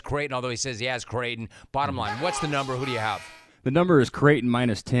against Creighton, although he says he has Creighton. Bottom line, what's the number? Who do you have? The number is Creighton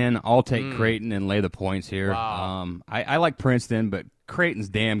minus 10. I'll take Creighton and lay the points here. Wow. I like Princeton, but Creighton's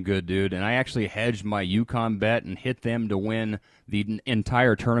damn good, dude. And I actually hedged my UConn bet and hit them to win the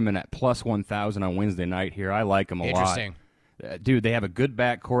entire tournament at plus 1,000 on Wednesday night here. I like them a lot. Interesting. Dude, they have a good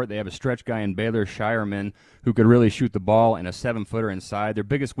backcourt. They have a stretch guy in Baylor Shireman who could really shoot the ball and a 7-footer inside. Their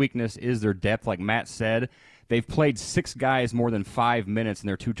biggest weakness is their depth, like Matt said. They've played 6 guys more than 5 minutes in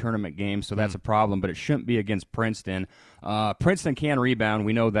their 2 tournament games, so that's a problem, but it shouldn't be against Princeton. Princeton can rebound.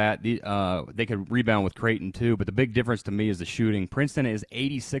 We know that. They could rebound with Creighton, too, but the big difference to me is the shooting. Princeton is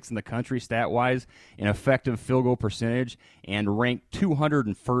 86th in the country stat-wise in effective field goal percentage and ranked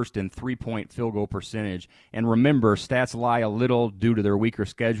 201st in three-point field goal percentage. And remember, stats lie a little due to their weaker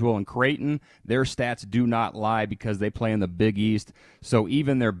schedule. And Creighton, their stats do not lie because they play in the Big East. So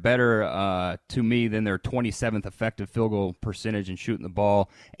even they're better to me than their 27th effective field goal percentage in shooting the ball.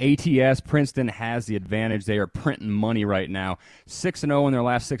 ATS, Princeton has the advantage. They are printing money right now. 6-0 in their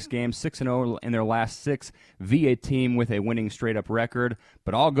last 6 games, 6-0 in their last 6 via team with a winning straight-up record.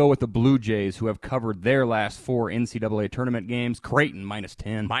 But I'll go with the Blue Jays, who have covered their last 4 NCAA tournament games. Creighton, minus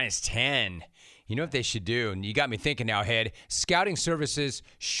 10. Minus 10. You know what they should do? And you got me thinking now, Head. Scouting services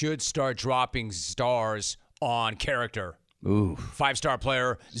should start dropping stars on character. Ooh. 5-star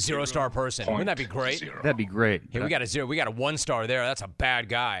player, 0-star person. Wouldn't that be great? That'd be great. Hey, we got a 0. We got a 1-star there. That's a bad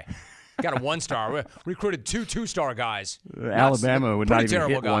guy. Got a 1-star. We recruited 2 2-star guys. Alabama would not even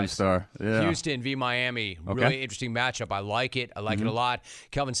hit guys. 1-star. Yeah. Houston v. Miami. Really interesting matchup. I like it. I like it a lot.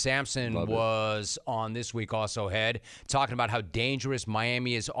 Kelvin Sampson was on this week also, Head, talking about how dangerous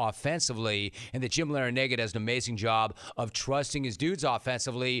Miami is offensively and that Jim Larrañaga does an amazing job of trusting his dudes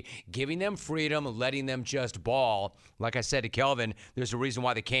offensively, giving them freedom, letting them just ball. Like I said to Kelvin, there's a reason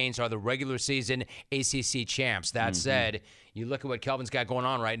why the Canes are the regular season ACC champs. That said, you look at what Kelvin's got going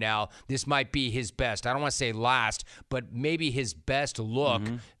on right now, this might be his best. I don't want to say last, but maybe his best look.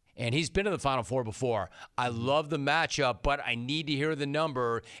 And he's been to the Final Four before. I love the matchup, but I need to hear the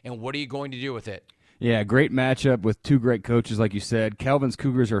number, and what are you going to do with it? Yeah, great matchup with 2 great coaches, like you said. Kelvin's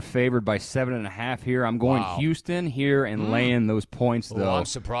Cougars are favored by 7.5 here. I'm going Houston here and laying those points, though. Oh, I'm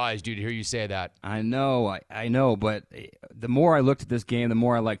surprised, dude, to hear you say that. I know, but the more I looked at this game, the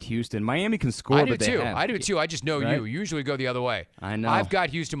more I liked Houston. Miami can score, I do but they too. have. I do too. I just know you usually go the other way. I know. I've got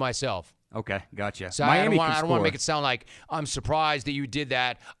Houston myself. Okay, gotcha. So Miami I don't want to make it score. sound like I'm surprised that you did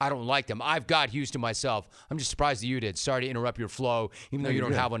that. I don't like them. I've got Houston myself. I'm just surprised that you did. Sorry to interrupt your flow, even though you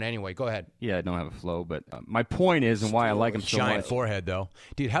don't have one anyway. Go ahead. Yeah, I don't have a flow, but my point is, and why I like him so Giant much. forehead, though.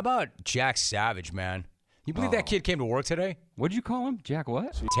 Dude, how about Jack Savage, man? You believe that kid came to work today? What'd you call him? Jack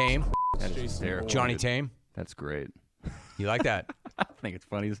what? Tame. That is hysterical. Johnny Tame. That's great. You like that? I think it's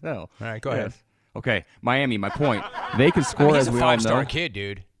funny as hell. All right, go ahead. Okay, Miami, my point. They can score, he's as we a all know. 5-star kid,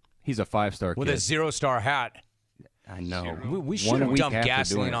 dude. He's a 5-star kid. With a 0-star hat. I know. We should have dumped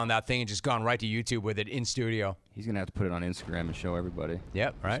gasoline on that thing and just gone right to YouTube with it in studio. He's going to have to put it on Instagram and show everybody.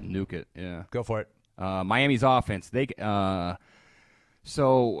 Yep, right. Just nuke it, yeah. Go for it. Miami's offense,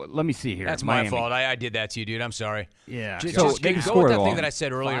 So let me see here. That's Miami. my fault. I did that to you, dude. I'm sorry. Yeah. Just they go scored with it that all. thing that I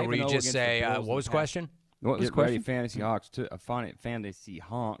said earlier where you 5-0 just against say, the Bills what was the question? What was Get ready, question? Fantasy Hawks. Fantasy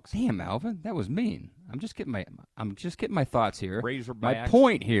Honks. Damn, Alvin, that was mean. I'm just getting my thoughts here. My Razorbacks.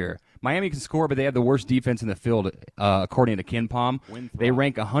 point here: Miami can score, but they have the worst defense in the field, according to KenPom. They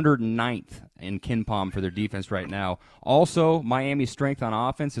rank 109th in KenPom for their defense right now. Also, Miami's strength on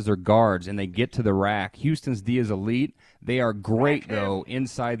offense is their guards, and they get to the rack. Houston's D is elite. They are great though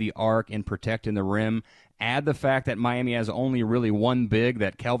inside the arc and protecting the rim. Add the fact that Miami has only really one big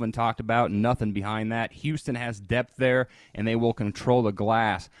that Kelvin talked about, nothing behind that. Houston has depth there, and they will control the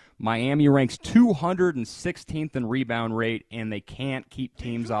glass. Miami ranks 216th in rebound rate, and they can't keep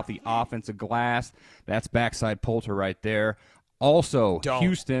teams off the offensive glass. That's backside Poulter right there. Also,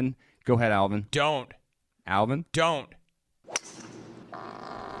 Houston. Go ahead, Alvin. Alvin? Don't.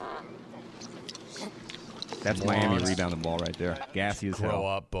 That's Miami rebounding the ball right there. Gassy as hell. Grow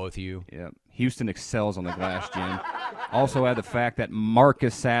up, both of you. Yep. Houston excels on the glass, Jim. Also add the fact that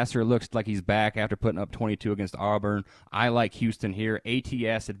Marcus Sasser looks like he's back after putting up 22 against Auburn. I like Houston here.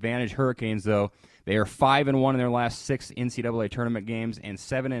 ATS advantage Hurricanes, though. They are 5-1 in their last 6 NCAA tournament games and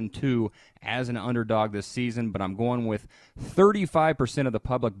 7-2 as an underdog this season. But I'm going with 35% of the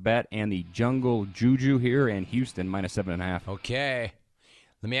public bet and the Jungle Juju here and Houston minus 7.5. Okay.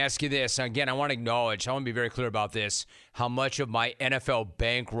 Let me ask you this. Again, I want to acknowledge, I want to be very clear about this, how much of my NFL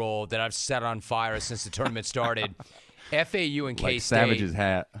bankroll that I've set on fire since the tournament started. FAU and K-State. Like Savage's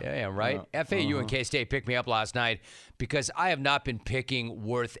hat. Yeah, right? FAU and K-State picked me up last night because I have not been picking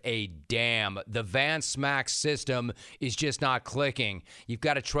worth a damn. The Van Smack system is just not clicking. You've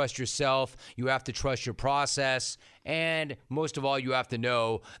got to trust yourself. You have to trust your process. And most of all, you have to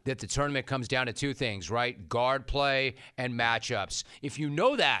know that the tournament comes down to 2 things, right? Guard play and matchups. If you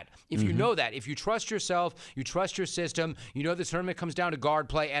know that, if you trust yourself, you trust your system, you know the tournament comes down to guard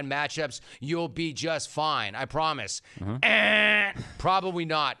play and matchups, you'll be just fine. I promise. Probably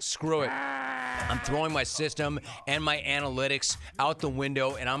not. Screw it. I'm throwing my system and my analytics out the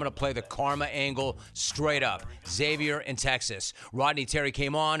window, and I'm going to play the karma angle straight up. Xavier in Texas. Rodney Terry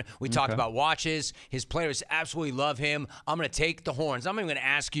came on. We talked about watches. His players absolutely love him. I'm going to take the horns. I'm not even going to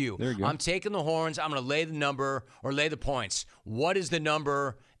ask you. There you go. I'm taking the horns. I'm going to lay the number or lay the points. What is the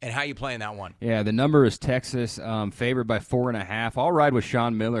number and how you playing that one? Yeah, the number is Texas, favored by 4.5. I'll ride with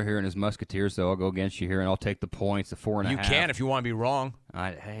Sean Miller here and his Musketeers, so I'll go against you here, and I'll take the points, the 4.5. You can if you want to be wrong.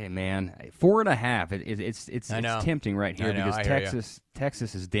 Hey, man, 4.5. It's tempting right here because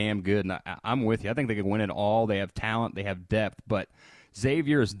Texas is damn good, and I'm with you. I think they could win it all. They have talent, they have depth, but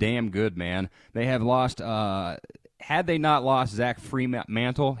Xavier is damn good, man. They have lost. Had they not lost Zach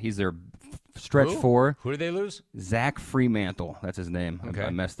Freemantle, he's their stretch 4. Who did they lose? Zach Freemantle. That's his name. Okay. I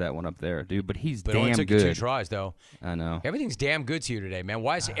messed that one up there, dude. But he's But damn it only took good. you 2 tries, though. I know. Everything's damn good to you today, man.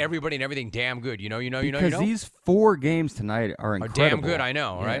 Why is everybody and everything damn good? Because these 4 games tonight are incredible. Damn good, I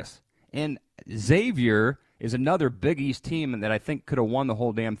know, right? Yes. And Xavier is another Big East team that I think could have won the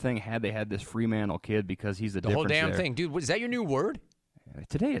whole damn thing had they had this Fremantle kid because he's the whole difference damn there. thing. Dude, is that your new word?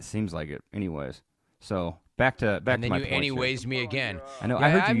 Today it seems like it anyways. So back to and then my you points anyways here. me again. I know. I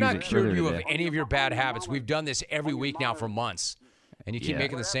heard you I'm use not it cured earlier you of today. any of your bad habits. We've done this every week now for months. And you keep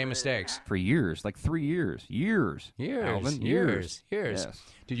making the same mistakes. For years, like 3 years. Years. Alvin, years. Yes.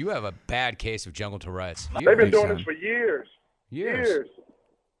 Dude, you have a bad case of jungle Tourette's. They've been doing this for years. Years.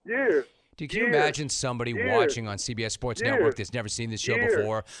 Dude, can you imagine somebody watching on CBS Sports Network that's never seen this show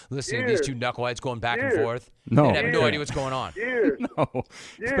before, listening to these 2 knuckleheads going back and forth? No. And have no idea what's going on. No.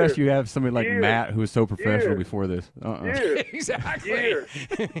 Especially you have somebody like Matt who was so professional before this. Exactly.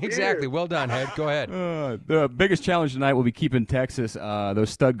 Exactly. Well done, Head. Go ahead. The biggest challenge tonight will be keeping Texas, those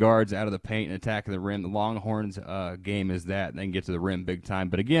stud guards, out of the paint and attacking the rim. The Longhorns game is that, and they can get to the rim big time.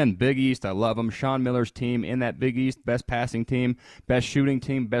 But again, Big East, I love them. Sean Miller's team in that Big East, best passing team, best shooting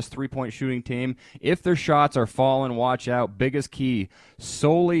team, best three-point shooting team. If their shots are falling, watch out. Biggest key,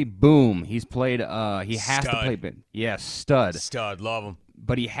 Solely Boom. He's played, he has to play. Yes, stud. Stud, love him.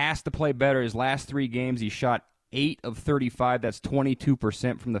 But he has to play better. His last 3 games, he shot 8 of 35. That's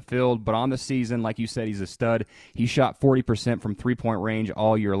 22% from the field. But on the season, like you said, he's a stud. He shot 40% from three-point range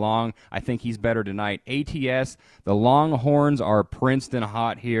all year long. I think he's better tonight. ATS, the Longhorns are Princeton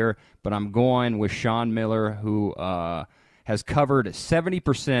hot here, but I'm going with Sean Miller, who has covered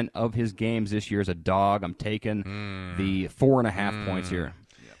 70% of his games this year as a dog. I'm taking the 4.5 points here.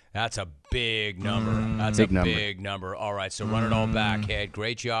 That's a big number. That's big a number. big number. All right, so run it all back, Head.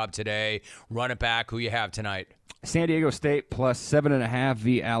 Great job today. Run it back. Who you have tonight? San Diego State plus 7.5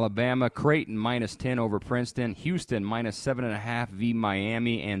 v. Alabama. Creighton minus 10 over Princeton. Houston minus 7.5 v.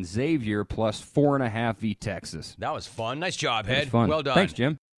 Miami. And Xavier plus 4.5 v. Texas. That was fun. Nice job, That was Head. fun. Well done. Thanks,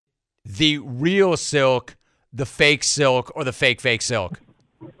 Jim. The real silk, the fake silk, or the fake silk?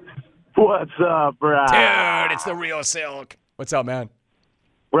 What's up, Brad? Dude, it's the real silk. What's up, man?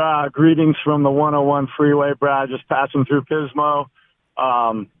 Brad, greetings from the 101 freeway, Brad. Just passing through Pismo.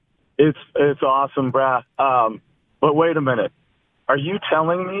 It's awesome, Brad. But wait a minute. Are you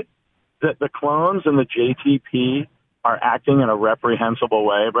telling me that the clones and the JTP are acting in a reprehensible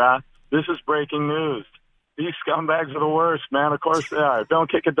way, Brad? This is breaking news. These scumbags are the worst, man. Of course they are. Don't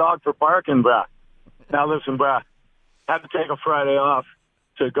kick a dog for barking, Brad. Now listen, Brad. I had to take a Friday off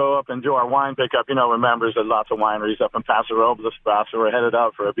to go up and do our wine pickup. You know, remembers that lots of wineries up in Paso Robles, Brad. So we're headed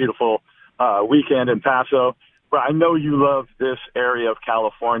out for a beautiful weekend in Paso. Brad, I know you love this area of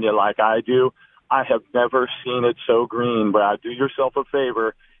California like I do. I have never seen it so green, Brad. Do yourself a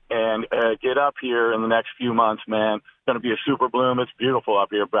favor and get up here in the next few months, man. It's going to be a super bloom. It's beautiful up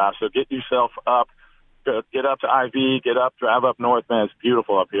here, Brad. So get yourself up. Get up to IV. Get up. Drive up north, man. It's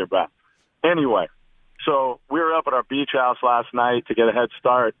beautiful up here, Brad. Anyway, so we were up at our beach house last night to get a head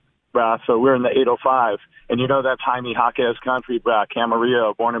start, Brad. So we're in the 805. And you know that's Jaime Jaquez country, Brad.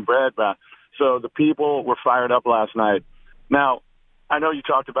 Camarillo, born and bred, Brad. So the people were fired up last night. Now, I know you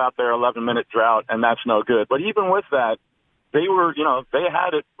talked about their 11-minute drought, and that's no good. But even with that, they were, they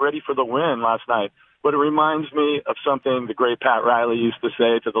had it ready for the win last night. But it reminds me of something the great Pat Riley used to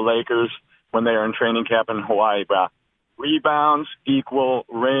say to the Lakers when they were in training camp in Hawaii, brah. Rebounds equal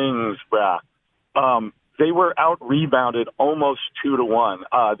rings, brah. They were out-rebounded almost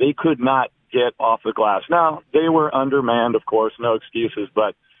 2-1. They could not get off the glass. Now, they were undermanned, of course, no excuses.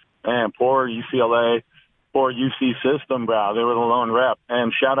 But, man, poor UCLA, poor UC system, brah. They were the lone rep.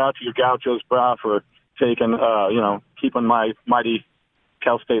 And shout out to your Gauchos, brah, for taking, keeping my mighty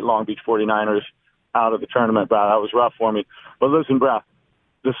Cal State Long Beach 49ers out of the tournament, brah. That was rough for me. But listen, brah,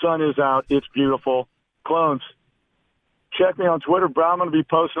 the sun is out. It's beautiful. Clones, check me on Twitter, brah. I'm going to be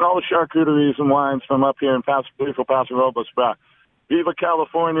posting all the charcuteries and wines from up here in beautiful Paso Robles, brah. Viva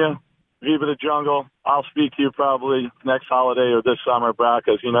California. Viva the jungle. I'll speak to you probably next holiday or this summer, brah,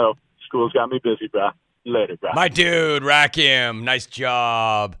 because, school's got me busy, brah. Later, brah. My dude, Rakim. Nice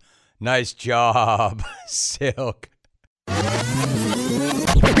job. Nice job. Silk.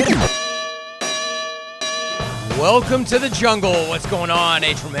 Welcome to the jungle. What's going on?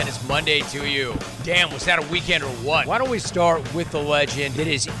 A tremendous Monday to you. Damn, was that a weekend or what? Why don't we start with the legend? It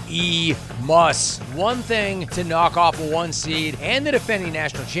is E. Muss. One thing to knock off a 1 seed and the defending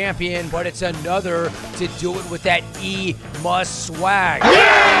national champion, but it's another to do it with that E. Muss swag.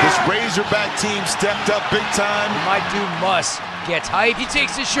 Yeah! This Razorback team stepped up big time. My dude Muss gets hype. He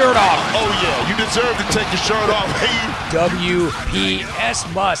takes his shirt off. Oh, yeah. You deserve to take your shirt off. Hey.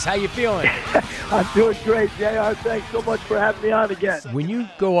 WPS Muss. How you feeling? I'm doing great, JR. Thanks so much for having me on again. When you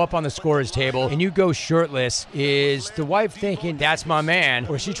go up on the scorer's table and you go shirtless, is the wife thinking, that's my man,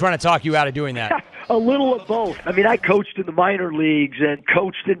 or is she trying to talk you out of doing that? A little of both. I mean, I coached in the minor leagues and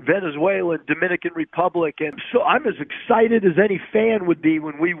coached in Venezuela and Dominican Republic, and so I'm as excited as any fan would be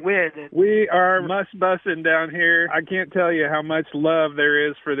when we win. And we are must-bussing down here. I can't tell you how much love there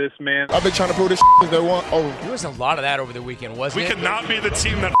is for this man. I've been trying to prove this they want. Oh, there was a lot of that over the weekend, wasn't it? We could not be the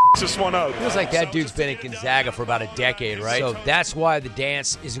team that just won out. Feels like that dude's been at Gonzaga for about a decade, right? So that's why the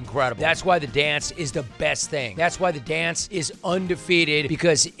dance is incredible. That's why the dance is the best thing. That's why the dance is undefeated,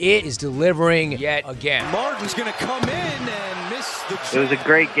 because it is delivering yet again. Martin's going to come in and miss the It was a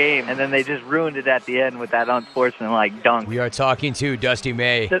great game, and then they just ruined it at the end with that unfortunate, dunk. We are talking to Dusty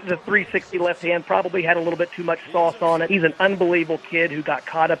May. The 360 left hand probably had a little bit too much sauce on it. He's an unbelievable kid who got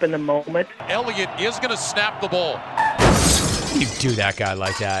caught up in the moment. Elliott is going to snap the ball. You do that guy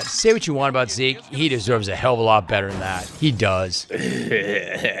like that. Say what you want about Zeke. He deserves a hell of a lot better than that. He does.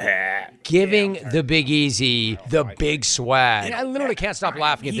 Giving the Big Easy the big swag. And I literally can't stop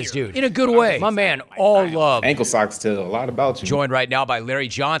laughing at this dude. In a good way. My man, all love. Ankle socks tell a lot about you. Joined right now by Larry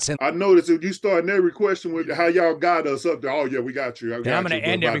Johnson. I noticed if you start every question with how y'all got us up there, oh, yeah, we got you. I'm going to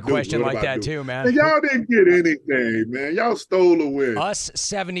end every question like that too, man. And y'all didn't get anything, man. Y'all stole a win. Us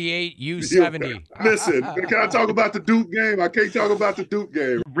 78, you 70. Listen, can I talk about the Duke game? I can't talk about the Duke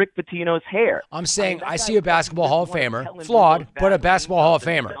game. Rick Pitino's hair. I'm saying I see a basketball Hall of Famer, flawed, but a basketball Hall of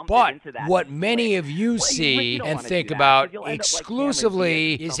Famer. But What many of you see and think about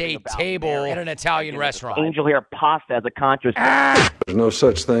exclusively is a table at an Italian restaurant. Angel hair pasta as a contrast. There's no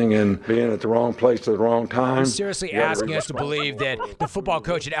such thing in being at the wrong place at the wrong time. You're seriously asking us to believe that the football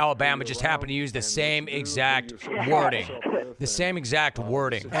coach at Alabama just happened to use the same exact wording. The same exact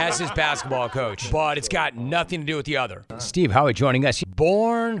wording as his basketball coach, but it's got nothing to do with the other. Steve Howie joining us.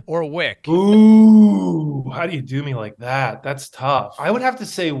 Bourne or Wick? Ooh, how do you do me like that? That's tough. I would have to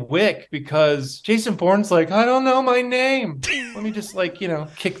say Wick because Jason Bourne's like, I don't know my name. Let me just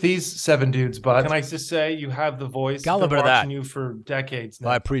kick these 7 dudes' butt. Can I just say you have the voice? Got a little bit of watching that. You for decades now.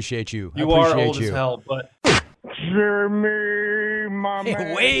 I appreciate you. You are old as hell, but Jeremy, my man.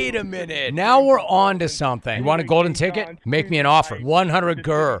 Hey, wait a minute. Now we're on to something. You want a golden ticket? Make me an offer. 100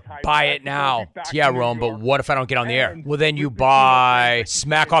 gur. Buy it now. Yeah, Rome, but what if I don't get on the air? Well, then you buy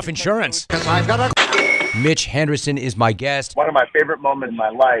Smack Off Insurance. Mitch Henderson is my guest. One of my favorite moments in my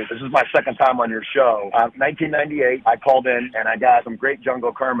life, this is my second time on your show. 1998, I called in and I got some great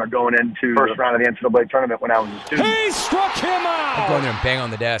jungle karma going into the first round of the NCAA tournament when I was a student. He struck him out! I'm going there and bang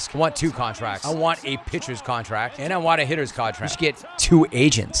on the desk. I want 2 contracts. I want a pitcher's contract and I want a hitter's contract. You should get 2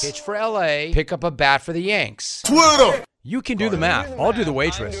 agents. Pitch for LA, pick up a bat for the Yanks. Twitter! You can do the math. I'll do the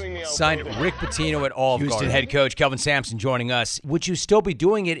waitress. Signed, Rick Pitino at Olive Garden. Houston head coach Kelvin Sampson joining us. Would you still be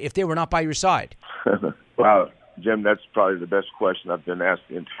doing it if they were not by your side? Wow, Jim, that's probably the best question I've been asked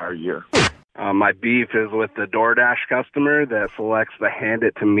the entire year. My beef is with the DoorDash customer that selects the hand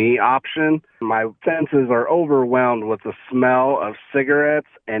it to me option. My senses are overwhelmed with the smell of cigarettes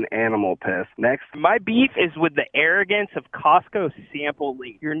and animal piss. Next. My beef is with the arrogance of Costco sample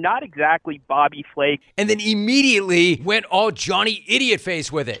league. You're not exactly Bobby Flake. And then immediately went all Johnny Idiot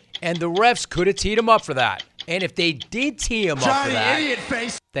face with it. And the refs could have teed him up for that. And if they did tee him up for that, Idiot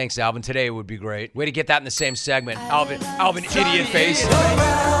face. Thanks, Alvin. Today would be great. Way to get that in the same segment. Alvin, Idiot face.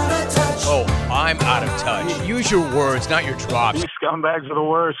 Oh, I'm out of touch. Use your words, not your drops. You scumbags are the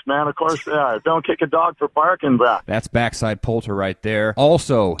worst, man. Of course they are. Don't kick a dog for barking, bro. That's backside Poulter right there.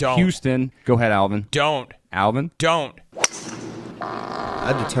 Also, Don't. Houston. Go ahead, Alvin. Don't. Alvin? Don't.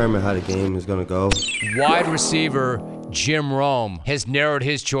 I determine how the game is going to go. Wide receiver Jim Rome has narrowed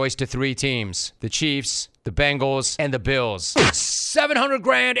his choice to 3 teams. The Chiefs, the Bengals, and the Bills.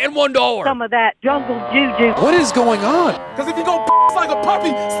 $700,000 and $1. Some of that jungle juju. What is going on? Because if you go like a puppy,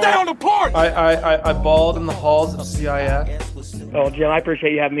 stay on the porch. I balled in the halls of CIF. Oh, Jim, I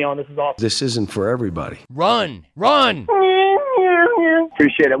appreciate you having me on. This is awesome. This isn't for everybody. Run. Run.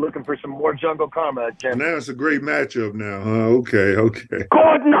 Appreciate it. Looking for some more jungle karma, Jim. Now it's a great matchup now. Okay.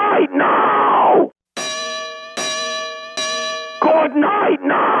 Good night now. Good night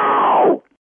now.